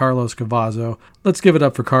great Carlos Cavazo. Let's give it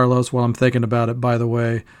up for Carlos while I'm thinking about it, by the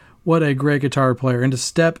way. What a great guitar player. And to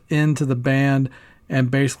step into the band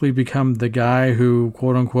and basically become the guy who,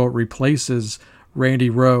 quote-unquote, replaces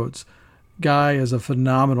Randy Rhoads. Guy is a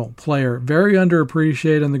phenomenal player. Very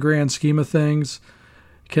underappreciated in the grand scheme of things.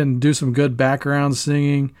 Can do some good background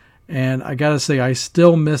singing. And I gotta say, I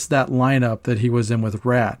still miss that lineup that he was in with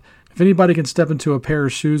Rat. If anybody can step into a pair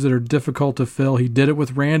of shoes that are difficult to fill, he did it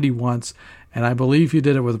with Randy once, and I believe he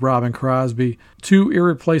did it with Robin Crosby. Two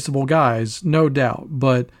irreplaceable guys, no doubt,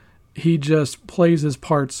 but he just plays his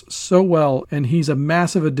parts so well, and he's a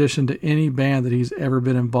massive addition to any band that he's ever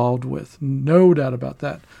been involved with. No doubt about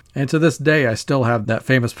that. And to this day, I still have that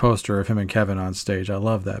famous poster of him and Kevin on stage. I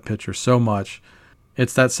love that picture so much.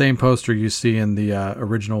 It's that same poster you see in the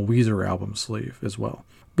original Weezer album sleeve as well.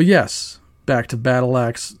 But yes, back to Battle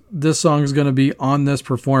Axe. This song is going to be on this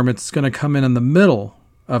performance. It's going to come in the middle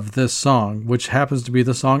of this song, which happens to be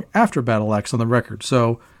the song after Battle Axe on the record.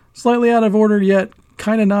 So slightly out of order, yet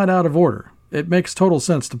kind of not out of order. It makes total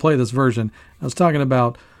sense to play this version. I was talking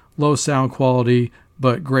about low sound quality,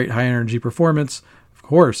 but great high energy performance. Of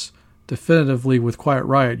course, definitively with Quiet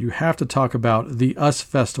Riot, you have to talk about the US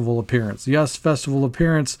Festival appearance. The US Festival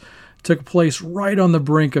appearance took place right on the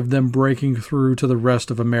brink of them breaking through to the rest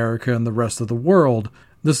of America and the rest of the world.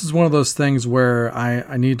 This is one of those things where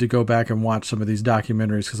I need to go back and watch some of these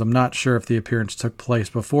documentaries because I'm not sure if the appearance took place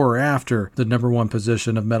before or after the #1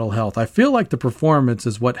 position of Metal Health. I feel like the performance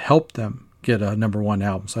is what helped them get a #1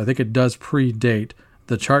 album, so I think it does predate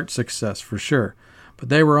the chart success for sure. But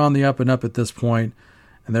they were on the up and up at this point,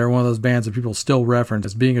 and they're one of those bands that people still reference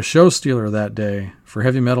as being a show stealer that day for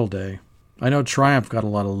Heavy Metal Day. I know Triumph got a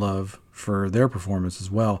lot of love for their performance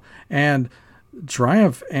as well, and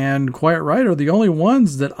Triumph and Quiet Riot are the only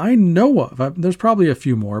ones that I know of. There's probably a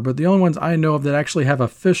few more, but the only ones I know of that actually have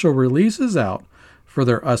official releases out for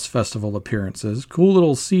their US Festival appearances. Cool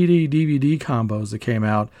little CD, DVD combos that came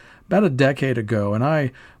out about a decade ago, and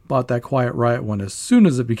I bought that Quiet Riot one as soon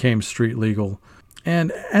as it became street legal.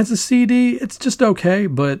 And as a CD, it's just okay,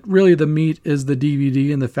 but really the meat is the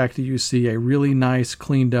DVD and the fact that you see a really nice,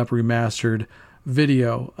 cleaned up, remastered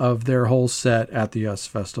video of their whole set at the US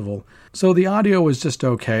Festival. So the audio is just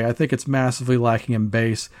okay. I think it's massively lacking in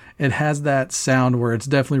bass. It has that sound where it's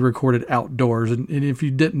definitely recorded outdoors, and if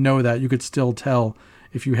you didn't know that, you could still tell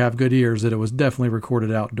if you have good ears that it was definitely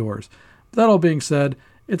recorded outdoors. But that all being said,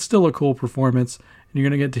 it's still a cool performance, and you're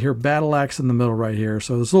going to get to hear Battle Axe in the middle right here.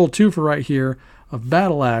 So this little twofer right here of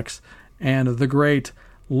Battle Axe and the great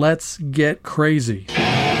Let's Get Crazy.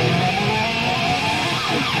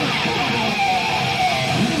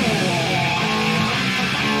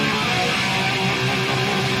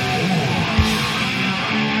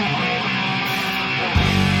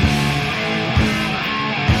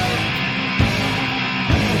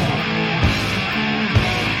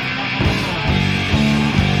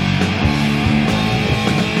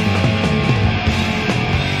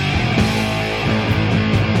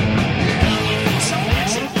 So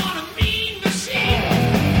what you wanna mean to see?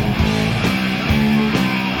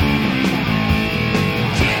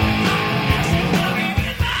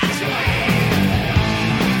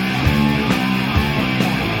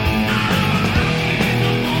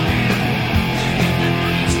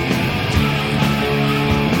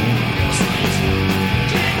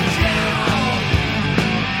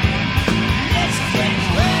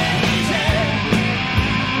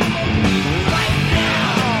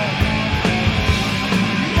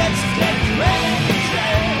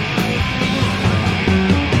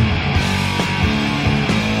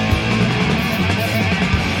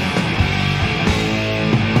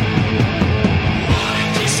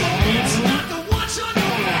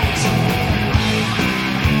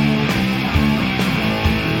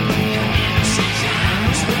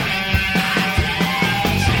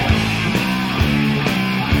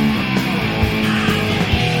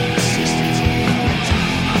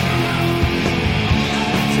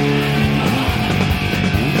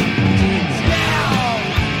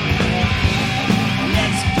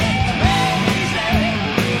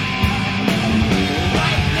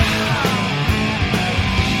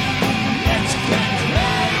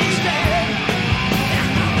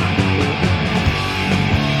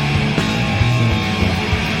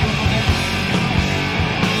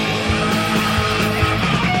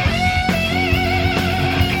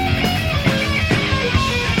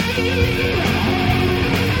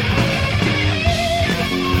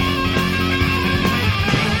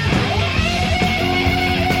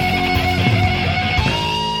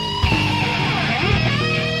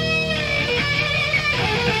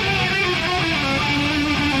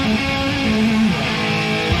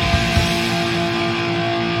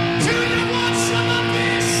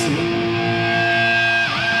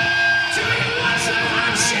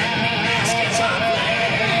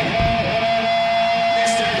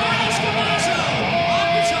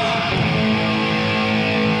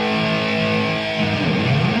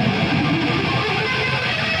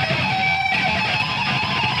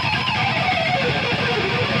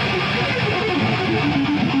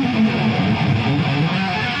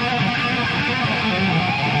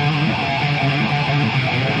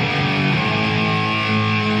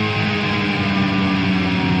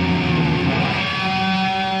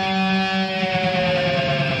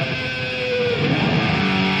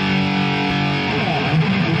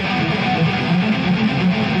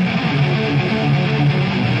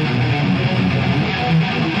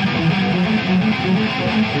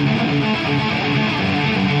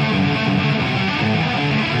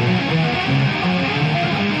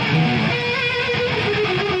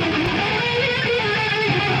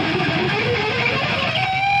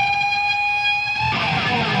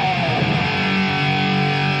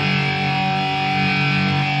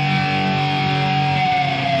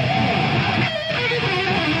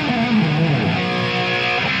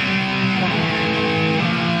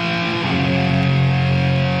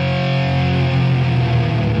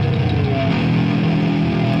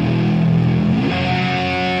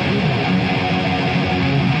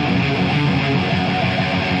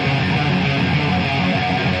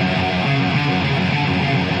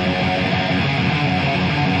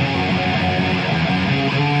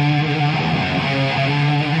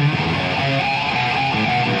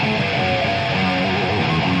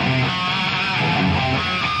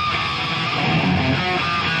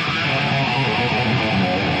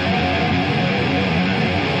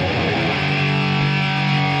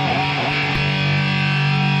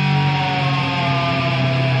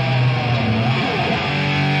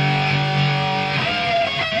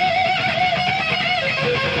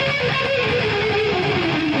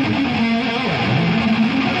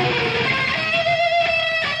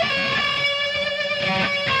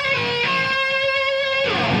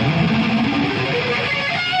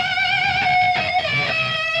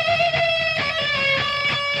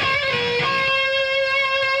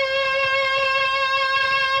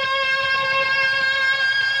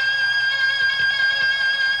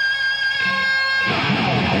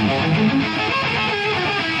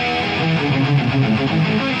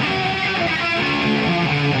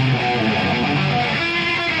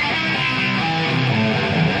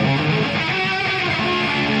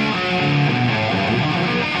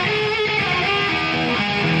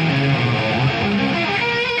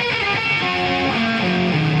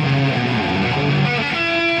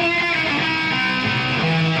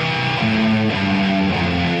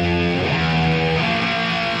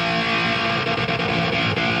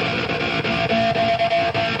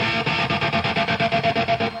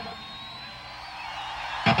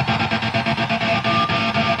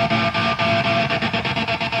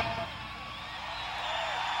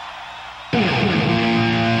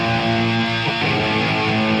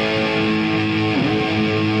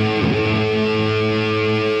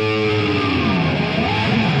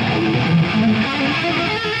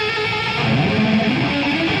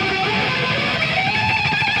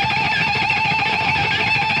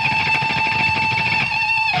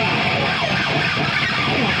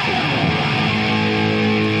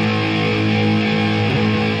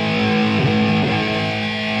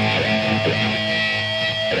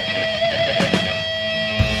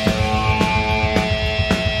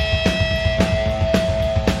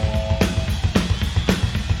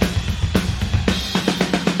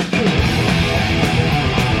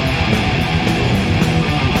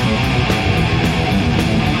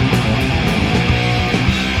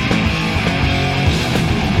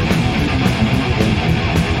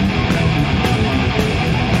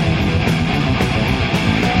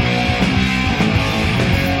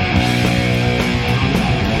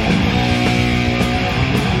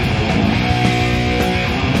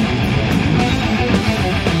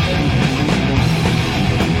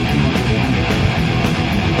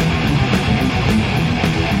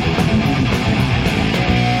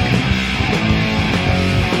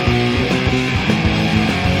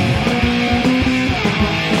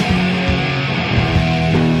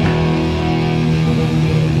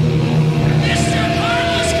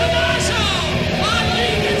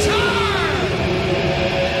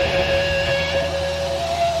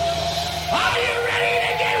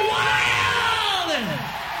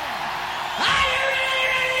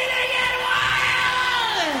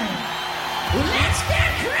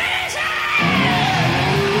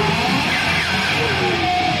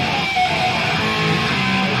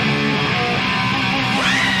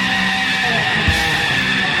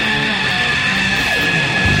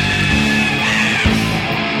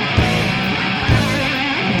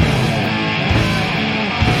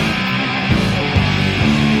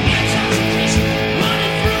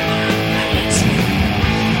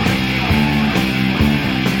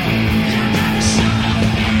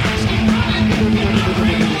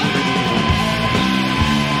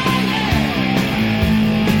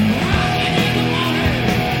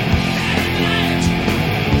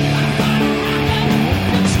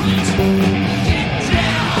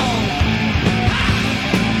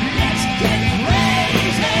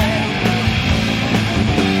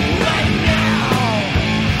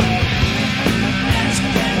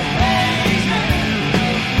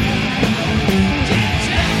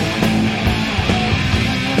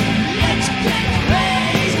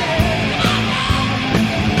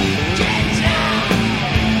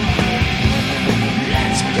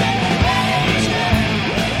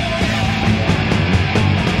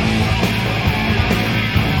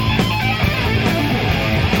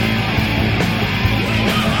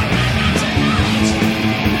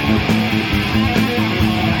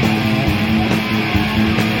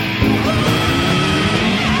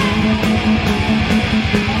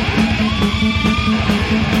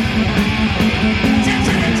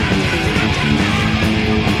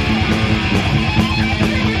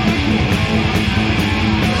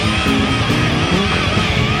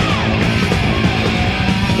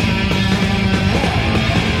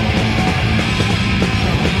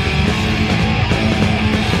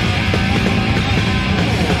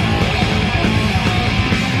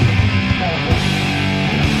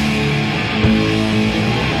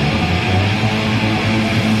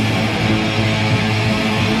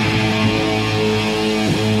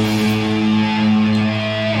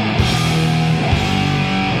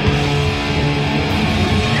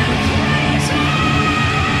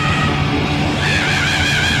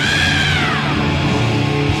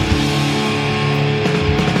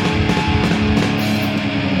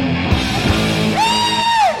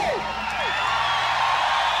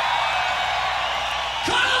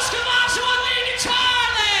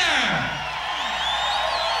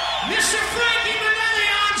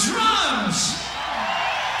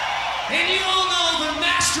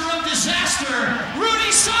 master,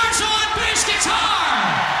 Rudy Sarzo on bass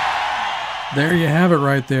guitar. There you have it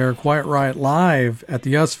right there. Quite right. Live at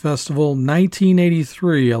the US Festival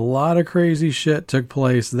 1983. A lot of crazy shit took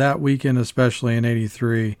place that weekend, especially in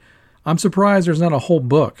 83. I'm surprised there's not a whole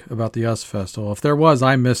book about the US Festival. If there was,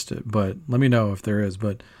 I missed it, but let me know if there is.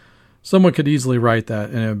 But someone could easily write that,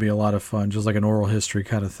 and it would be a lot of fun, just like an oral history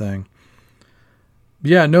kind of thing.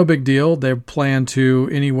 Yeah, no big deal. They plan to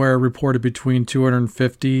anywhere reported between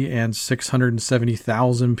 250 and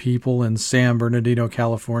 670,000 people in San Bernardino,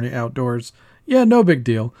 California, outdoors. Yeah, no big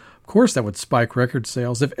deal. Of course, that would spike record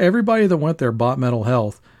sales. If everybody that went there bought Metal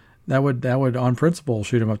Health, that would on principle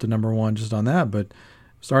shoot them up to number one just on that. But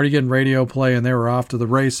started getting radio play, and they were off to the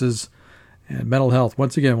races. And Metal Health,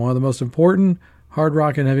 once again, one of the most important hard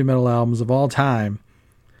rock and heavy metal albums of all time.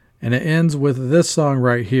 And it ends with this song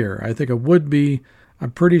right here. I think it would be. I'm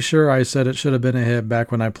pretty sure I said it should have been a hit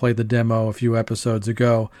back when I played the demo a few episodes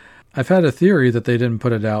ago. I've had a theory that they didn't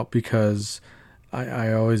put it out because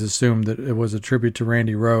I always assumed that it was a tribute to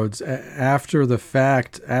Randy Rhoads. After the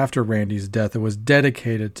fact, after Randy's death, it was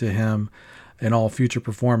dedicated to him in all future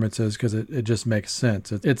performances because it just makes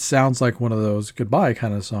sense. It sounds like one of those goodbye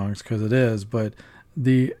kind of songs because it is, but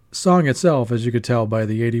the song itself, as you could tell by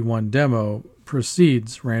the 81 demo,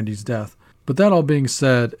 precedes Randy's death. But that all being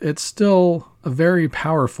said, it's still a very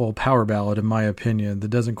powerful power ballad, in my opinion, that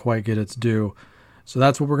doesn't quite get its due. So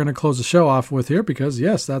that's what we're going to close the show off with here, because,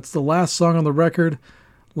 yes, that's the last song on the record,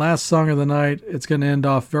 last song of the night. It's going to end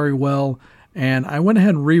off very well. And I went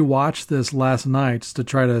ahead and rewatched this last night just to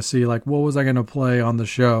try to see, like, what was I going to play on the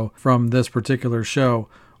show from this particular show.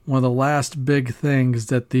 One of the last big things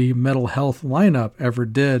that the Metal Health lineup ever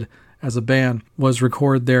did as a band was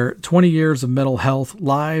record their 20 years of Metal Health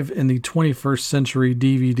live in the 21st Century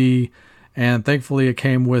DVD, and thankfully it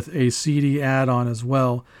came with a CD add-on as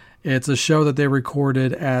well. It's a show that they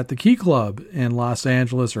recorded at the Key Club in Los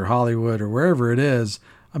Angeles or Hollywood or wherever it is.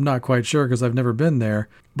 I'm not quite sure because I've never been there,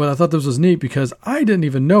 but I thought this was neat because I didn't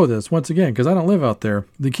even know this, once again, because I don't live out there.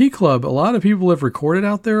 The Key Club, a lot of people have recorded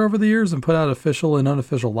out there over the years and put out official and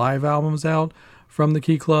unofficial live albums out from the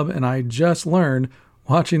Key Club, and I just learned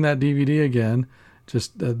watching that DVD again,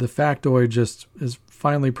 just the factoid just is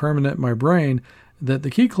finally permanent in my brain, that the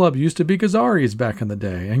Key Club used to be Gazzarri's back in the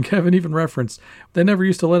day. And Kevin even referenced, they never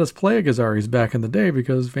used to let us play at Gazzarri's back in the day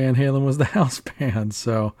because Van Halen was the house band.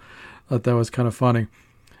 So I thought that was kind of funny.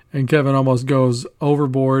 And Kevin almost goes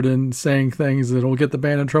overboard in saying things that will get the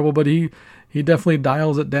band in trouble, but he definitely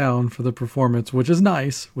dials it down for the performance, which is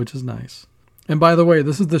nice. And by the way,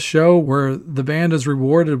 this is the show where the band is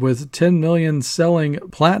rewarded with 10 million selling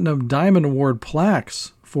Platinum Diamond Award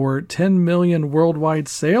plaques for 10 million worldwide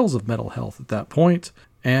sales of Metal Health at that point.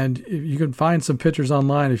 And you can find some pictures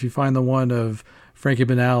online if you find the one of Frankie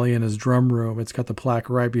Banali in his drum room. It's got the plaque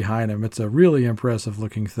right behind him. It's a really impressive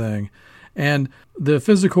looking thing. And the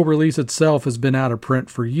physical release itself has been out of print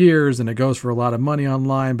for years, and it goes for a lot of money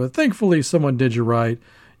online, but thankfully someone did you right.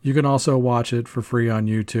 You can also watch it for free on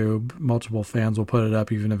YouTube. Multiple fans will put it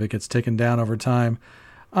up even if it gets taken down over time.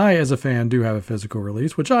 I, as a fan, do have a physical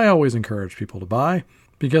release, which I always encourage people to buy,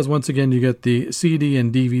 because once again, you get the CD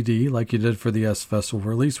and DVD like you did for the S Festival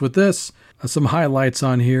release with this. Some highlights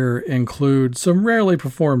on here include some rarely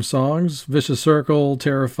performed songs, Vicious Circle,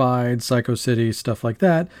 Terrified, Psycho City, stuff like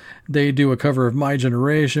that. They do a cover of My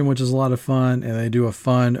Generation, which is a lot of fun, and they do a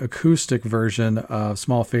fun acoustic version of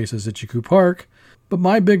Small Faces at Jakku Park. But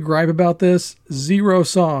my big gripe about this, 0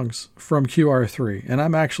 songs from QR3. And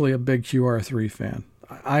I'm actually a big QR3 fan.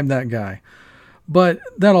 I'm that guy. But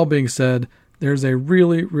that all being said, there's a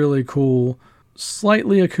really, really cool,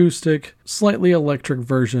 slightly acoustic, slightly electric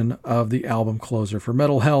version of the album closer for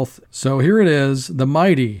Metal Health. So here it is, the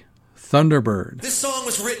mighty Thunderbird. This song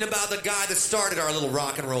was written about the guy that started our little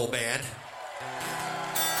rock and roll band.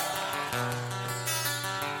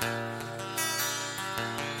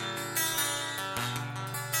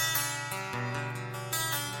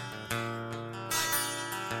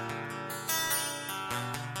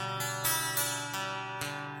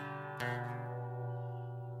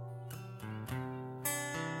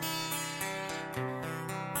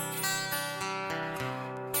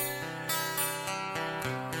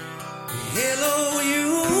 Hello,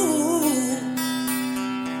 you.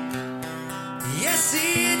 Yes,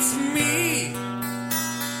 it's me.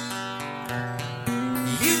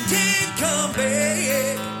 You can't come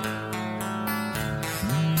back.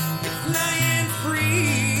 You're flying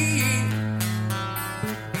free.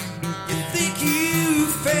 You think you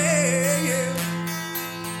failed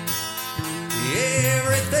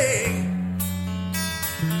everything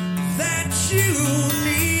that you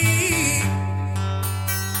need.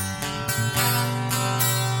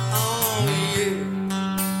 Oh,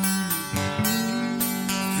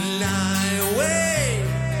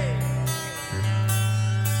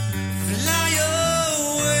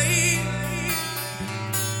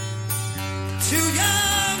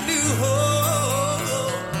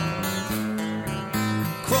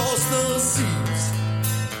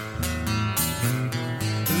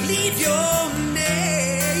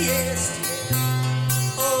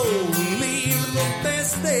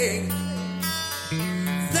 best thing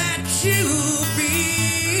that you've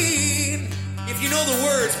been. If you know the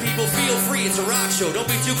words, people, feel free. It's a rock show. Don't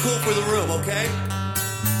be too cool for the room, okay?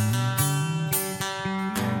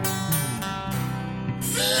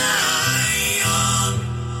 Fly on,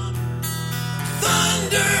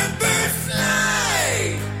 Thunderbird,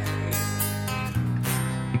 fly.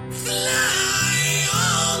 Fly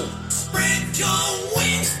on, spread your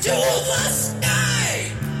wings to the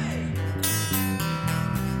sky.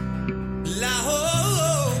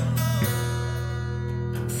 Loud,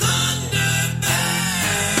 Thunderbird,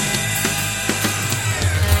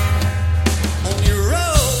 on your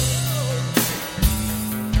road,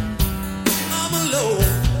 I'm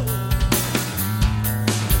alone.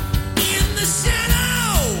 In the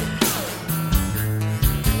shadow,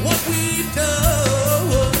 what we've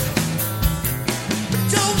done. But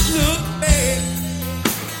don't look back,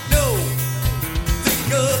 no, think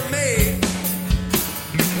of me.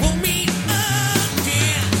 We'll meet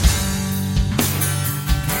again.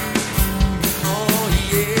 Oh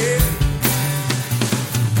yeah.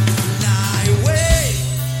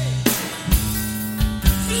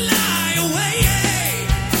 Fly away,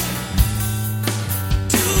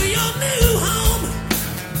 to your new home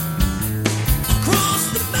across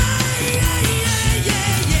the bay.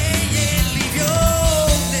 Leave your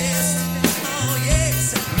nest. Oh yes,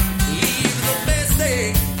 leave the best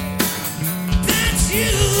thing that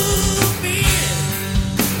you've been.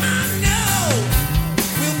 I know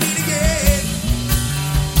we'll meet again.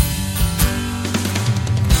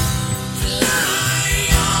 Fly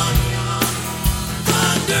on,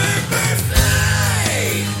 Thunderbird, fly.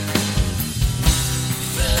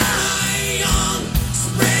 Fly on,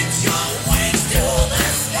 spread your wings to the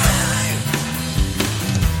sky.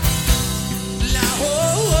 Loud,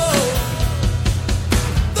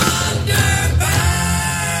 Thunderbird.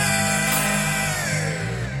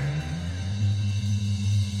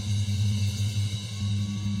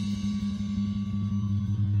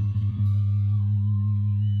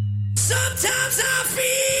 Sometimes I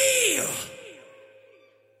feel,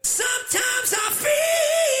 sometimes I feel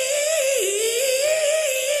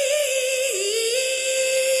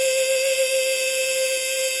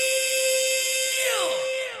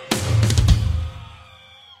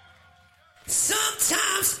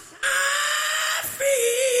sometimes I feel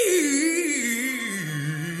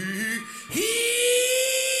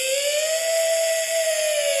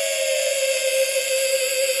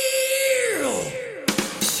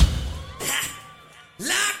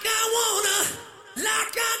like I wanna,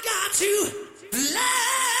 like I got to fly.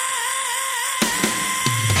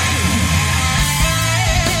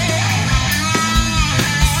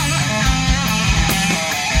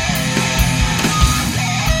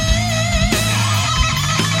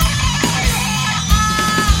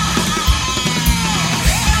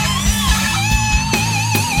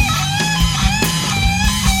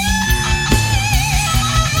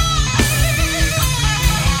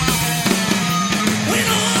 When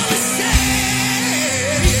all is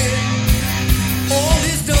said, all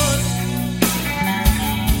is done.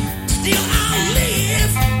 Still I'll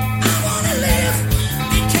live, I wanna live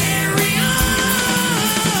and carry on.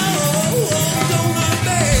 Don't look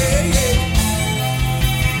back,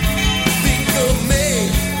 think of me.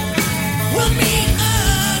 We'll meet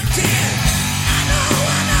again. I know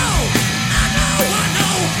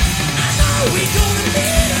we're gonna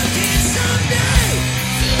meet again someday.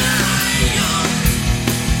 Fly on,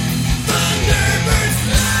 Thunderbird,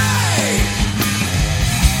 fly.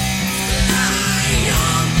 Fly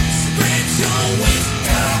on, spread your wings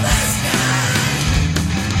to the sky.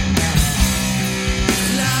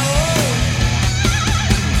 Fly on,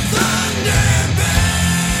 Thunderbird.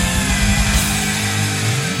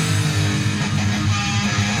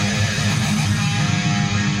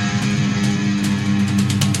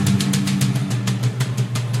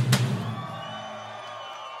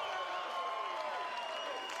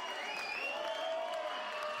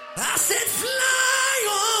 I said, fly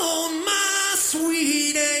on, my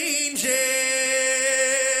sweet angel.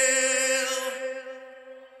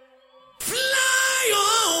 Fly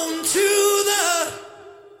on to the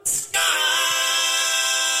sky.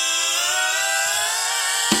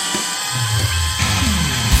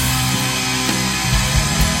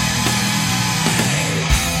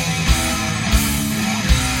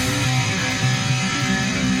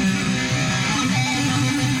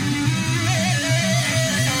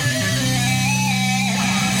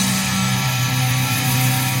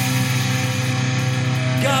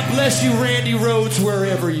 God bless you, Randy Rhoads,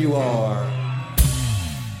 wherever you are.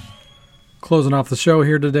 Closing off the show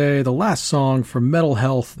here today, the last song from Metal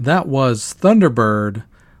Health, that was Thunderbird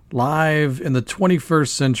live in the 21st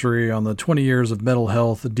century on the 20 Years of Metal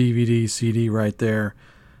Health DVD CD right there.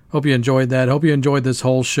 Hope you enjoyed that. Hope you enjoyed this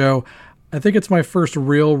whole show. I think it's my first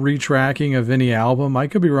real retracking of any album. I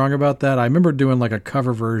could be wrong about that. I remember doing like a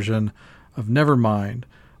cover version of Nevermind,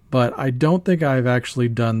 but I don't think I've actually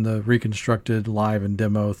done the reconstructed live and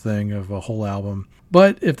demo thing of a whole album.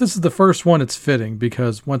 But if this is the first one, it's fitting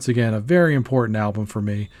because, once again, a very important album for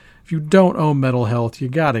me. If you don't own Metal Health, you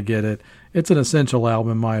gotta get it. It's an essential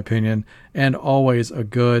album in my opinion, and always a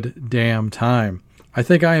good damn time. I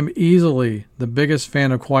think I am easily the biggest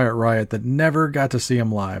fan of Quiet Riot that never got to see him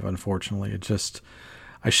live, unfortunately.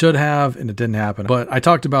 I should have, and it didn't happen. But I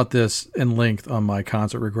talked about this in length on my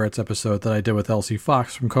Concert Regrets episode that I did with LC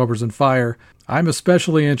Fox from Cobras and Fire. I'm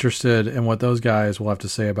especially interested in what those guys will have to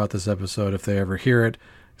say about this episode if they ever hear it,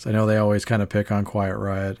 because I know they always kind of pick on Quiet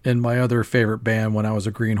Riot. And my other favorite band when I was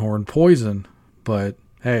a greenhorn, Poison. But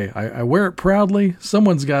hey, I wear it proudly.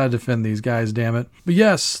 Someone's got to defend these guys, damn it. But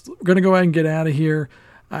yes, we're going to go ahead and get out of here.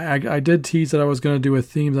 I did tease that I was going to do a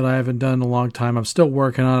theme that I haven't done in a long time. I'm still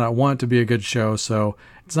working on it. I want it to be a good show, so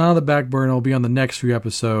it's not on the back burner. It'll be on the next few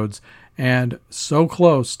episodes. And so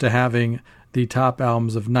close to having the top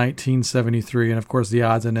albums of 1973, and of course the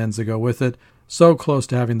odds and ends that go with it. So close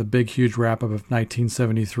to having the big, huge wrap-up of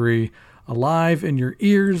 1973 alive in your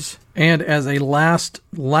ears. And as a last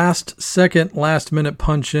minute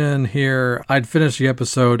punch in here, I'd finish the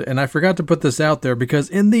episode, and I forgot to put this out there because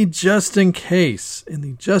in the just in case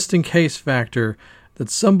factor that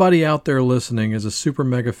somebody out there listening is a super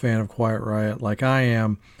mega fan of Quiet Riot like I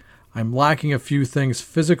am, I'm lacking a few things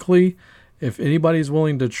physically. If anybody's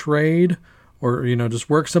willing to trade or, just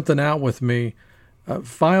work something out with me,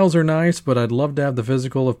 files are nice, but I'd love to have the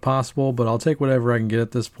physical if possible, but I'll take whatever I can get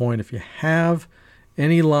at this point. If you have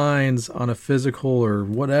any lines on a physical or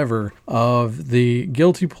whatever of the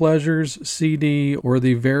Guilty Pleasures CD or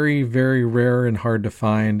the very, very rare and hard to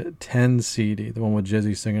find 10 CD, the one with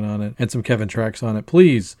Jizzy singing on it and some Kevin tracks on it,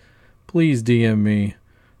 please DM me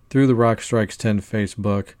through the Rock Strikes 10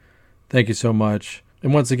 Facebook. Thank you so much.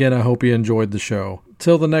 And once again, I hope you enjoyed the show.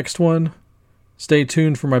 Till the next one, stay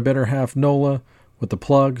tuned for my better half Nola with the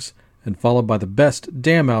plugs, and followed by the best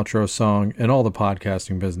damn outro song in all the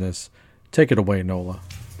podcasting business. Take it away, Nola.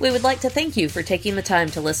 We would like to thank you for taking the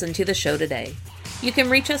time to listen to the show today. You can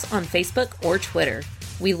reach us on Facebook or Twitter.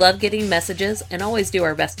 We love getting messages and always do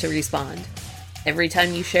our best to respond. Every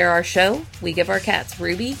time you share our show, we give our cats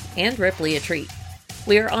Ruby and Ripley a treat.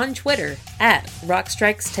 We are on Twitter at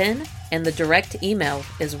RockStrikes10, and the direct email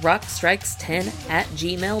is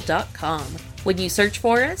rockstrikes10@gmail.com. When you search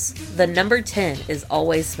for us, the number 10 is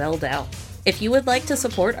always spelled out. If you would like to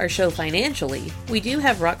support our show financially, we do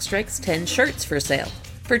have Rock Strikes 10 shirts for sale.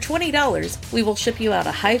 For $20, we will ship you out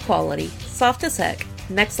a high-quality, soft-as-heck,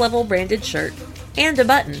 next-level branded shirt and a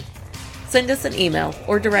button. Send us an email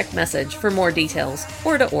or direct message for more details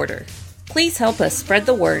or to order. Please help us spread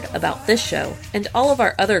the word about this show and all of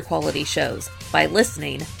our other quality shows by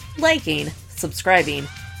listening, liking, subscribing,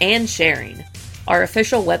 and sharing. Our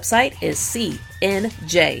official website is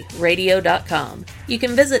cnjradio.com. You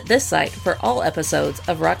can visit this site for all episodes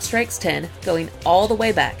of Rock Strikes 10 going all the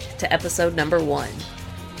way back to episode number 1.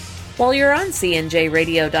 While you're on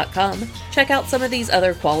cnjradio.com, check out some of these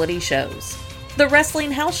other quality shows. The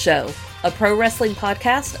Wrestling House Show, a pro wrestling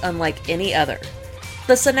podcast unlike any other.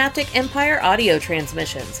 The Synaptic Empire audio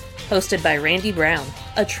transmissions, hosted by Randy Brown,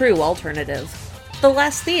 a true alternative. The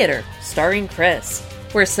Last Theater, starring Chris,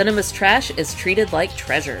 where cinema's trash is treated like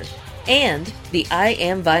treasure. And the I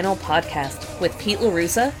Am Vinyl podcast with Pete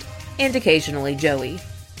LaRussa and occasionally Joey.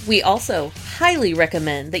 We also highly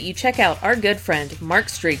recommend that you check out our good friend Mark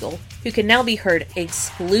Striegel, who can now be heard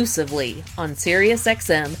exclusively on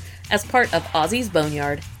SiriusXM as part of Ozzy's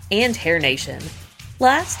Boneyard and Hair Nation.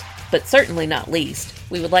 Last, but certainly not least,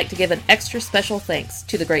 we would like to give an extra special thanks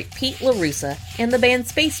to the great Pete LaRussa and the band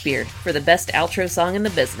Spacebeard for the best outro song in the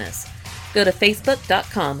business. Go to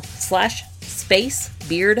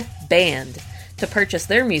facebook.com/SpaceBeardBand to purchase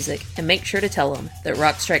their music and make sure to tell them that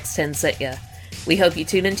Rock Strikes 10 sent ya. We hope you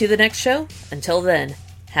tune into the next show. Until then,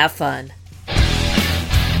 have fun.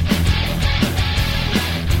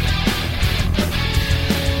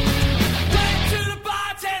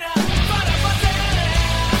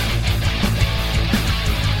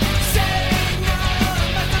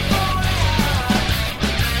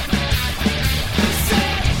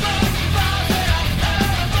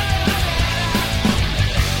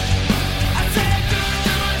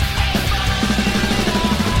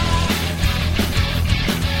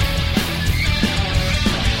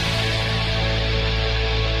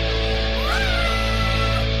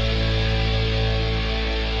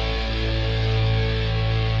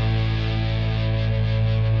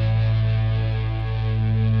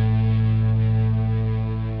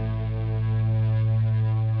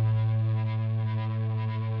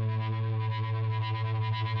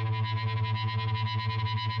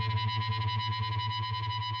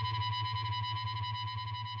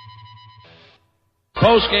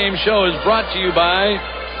 post-game show is brought to you by...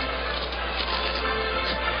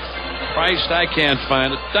 Christ, I can't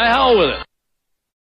find it. The hell with it.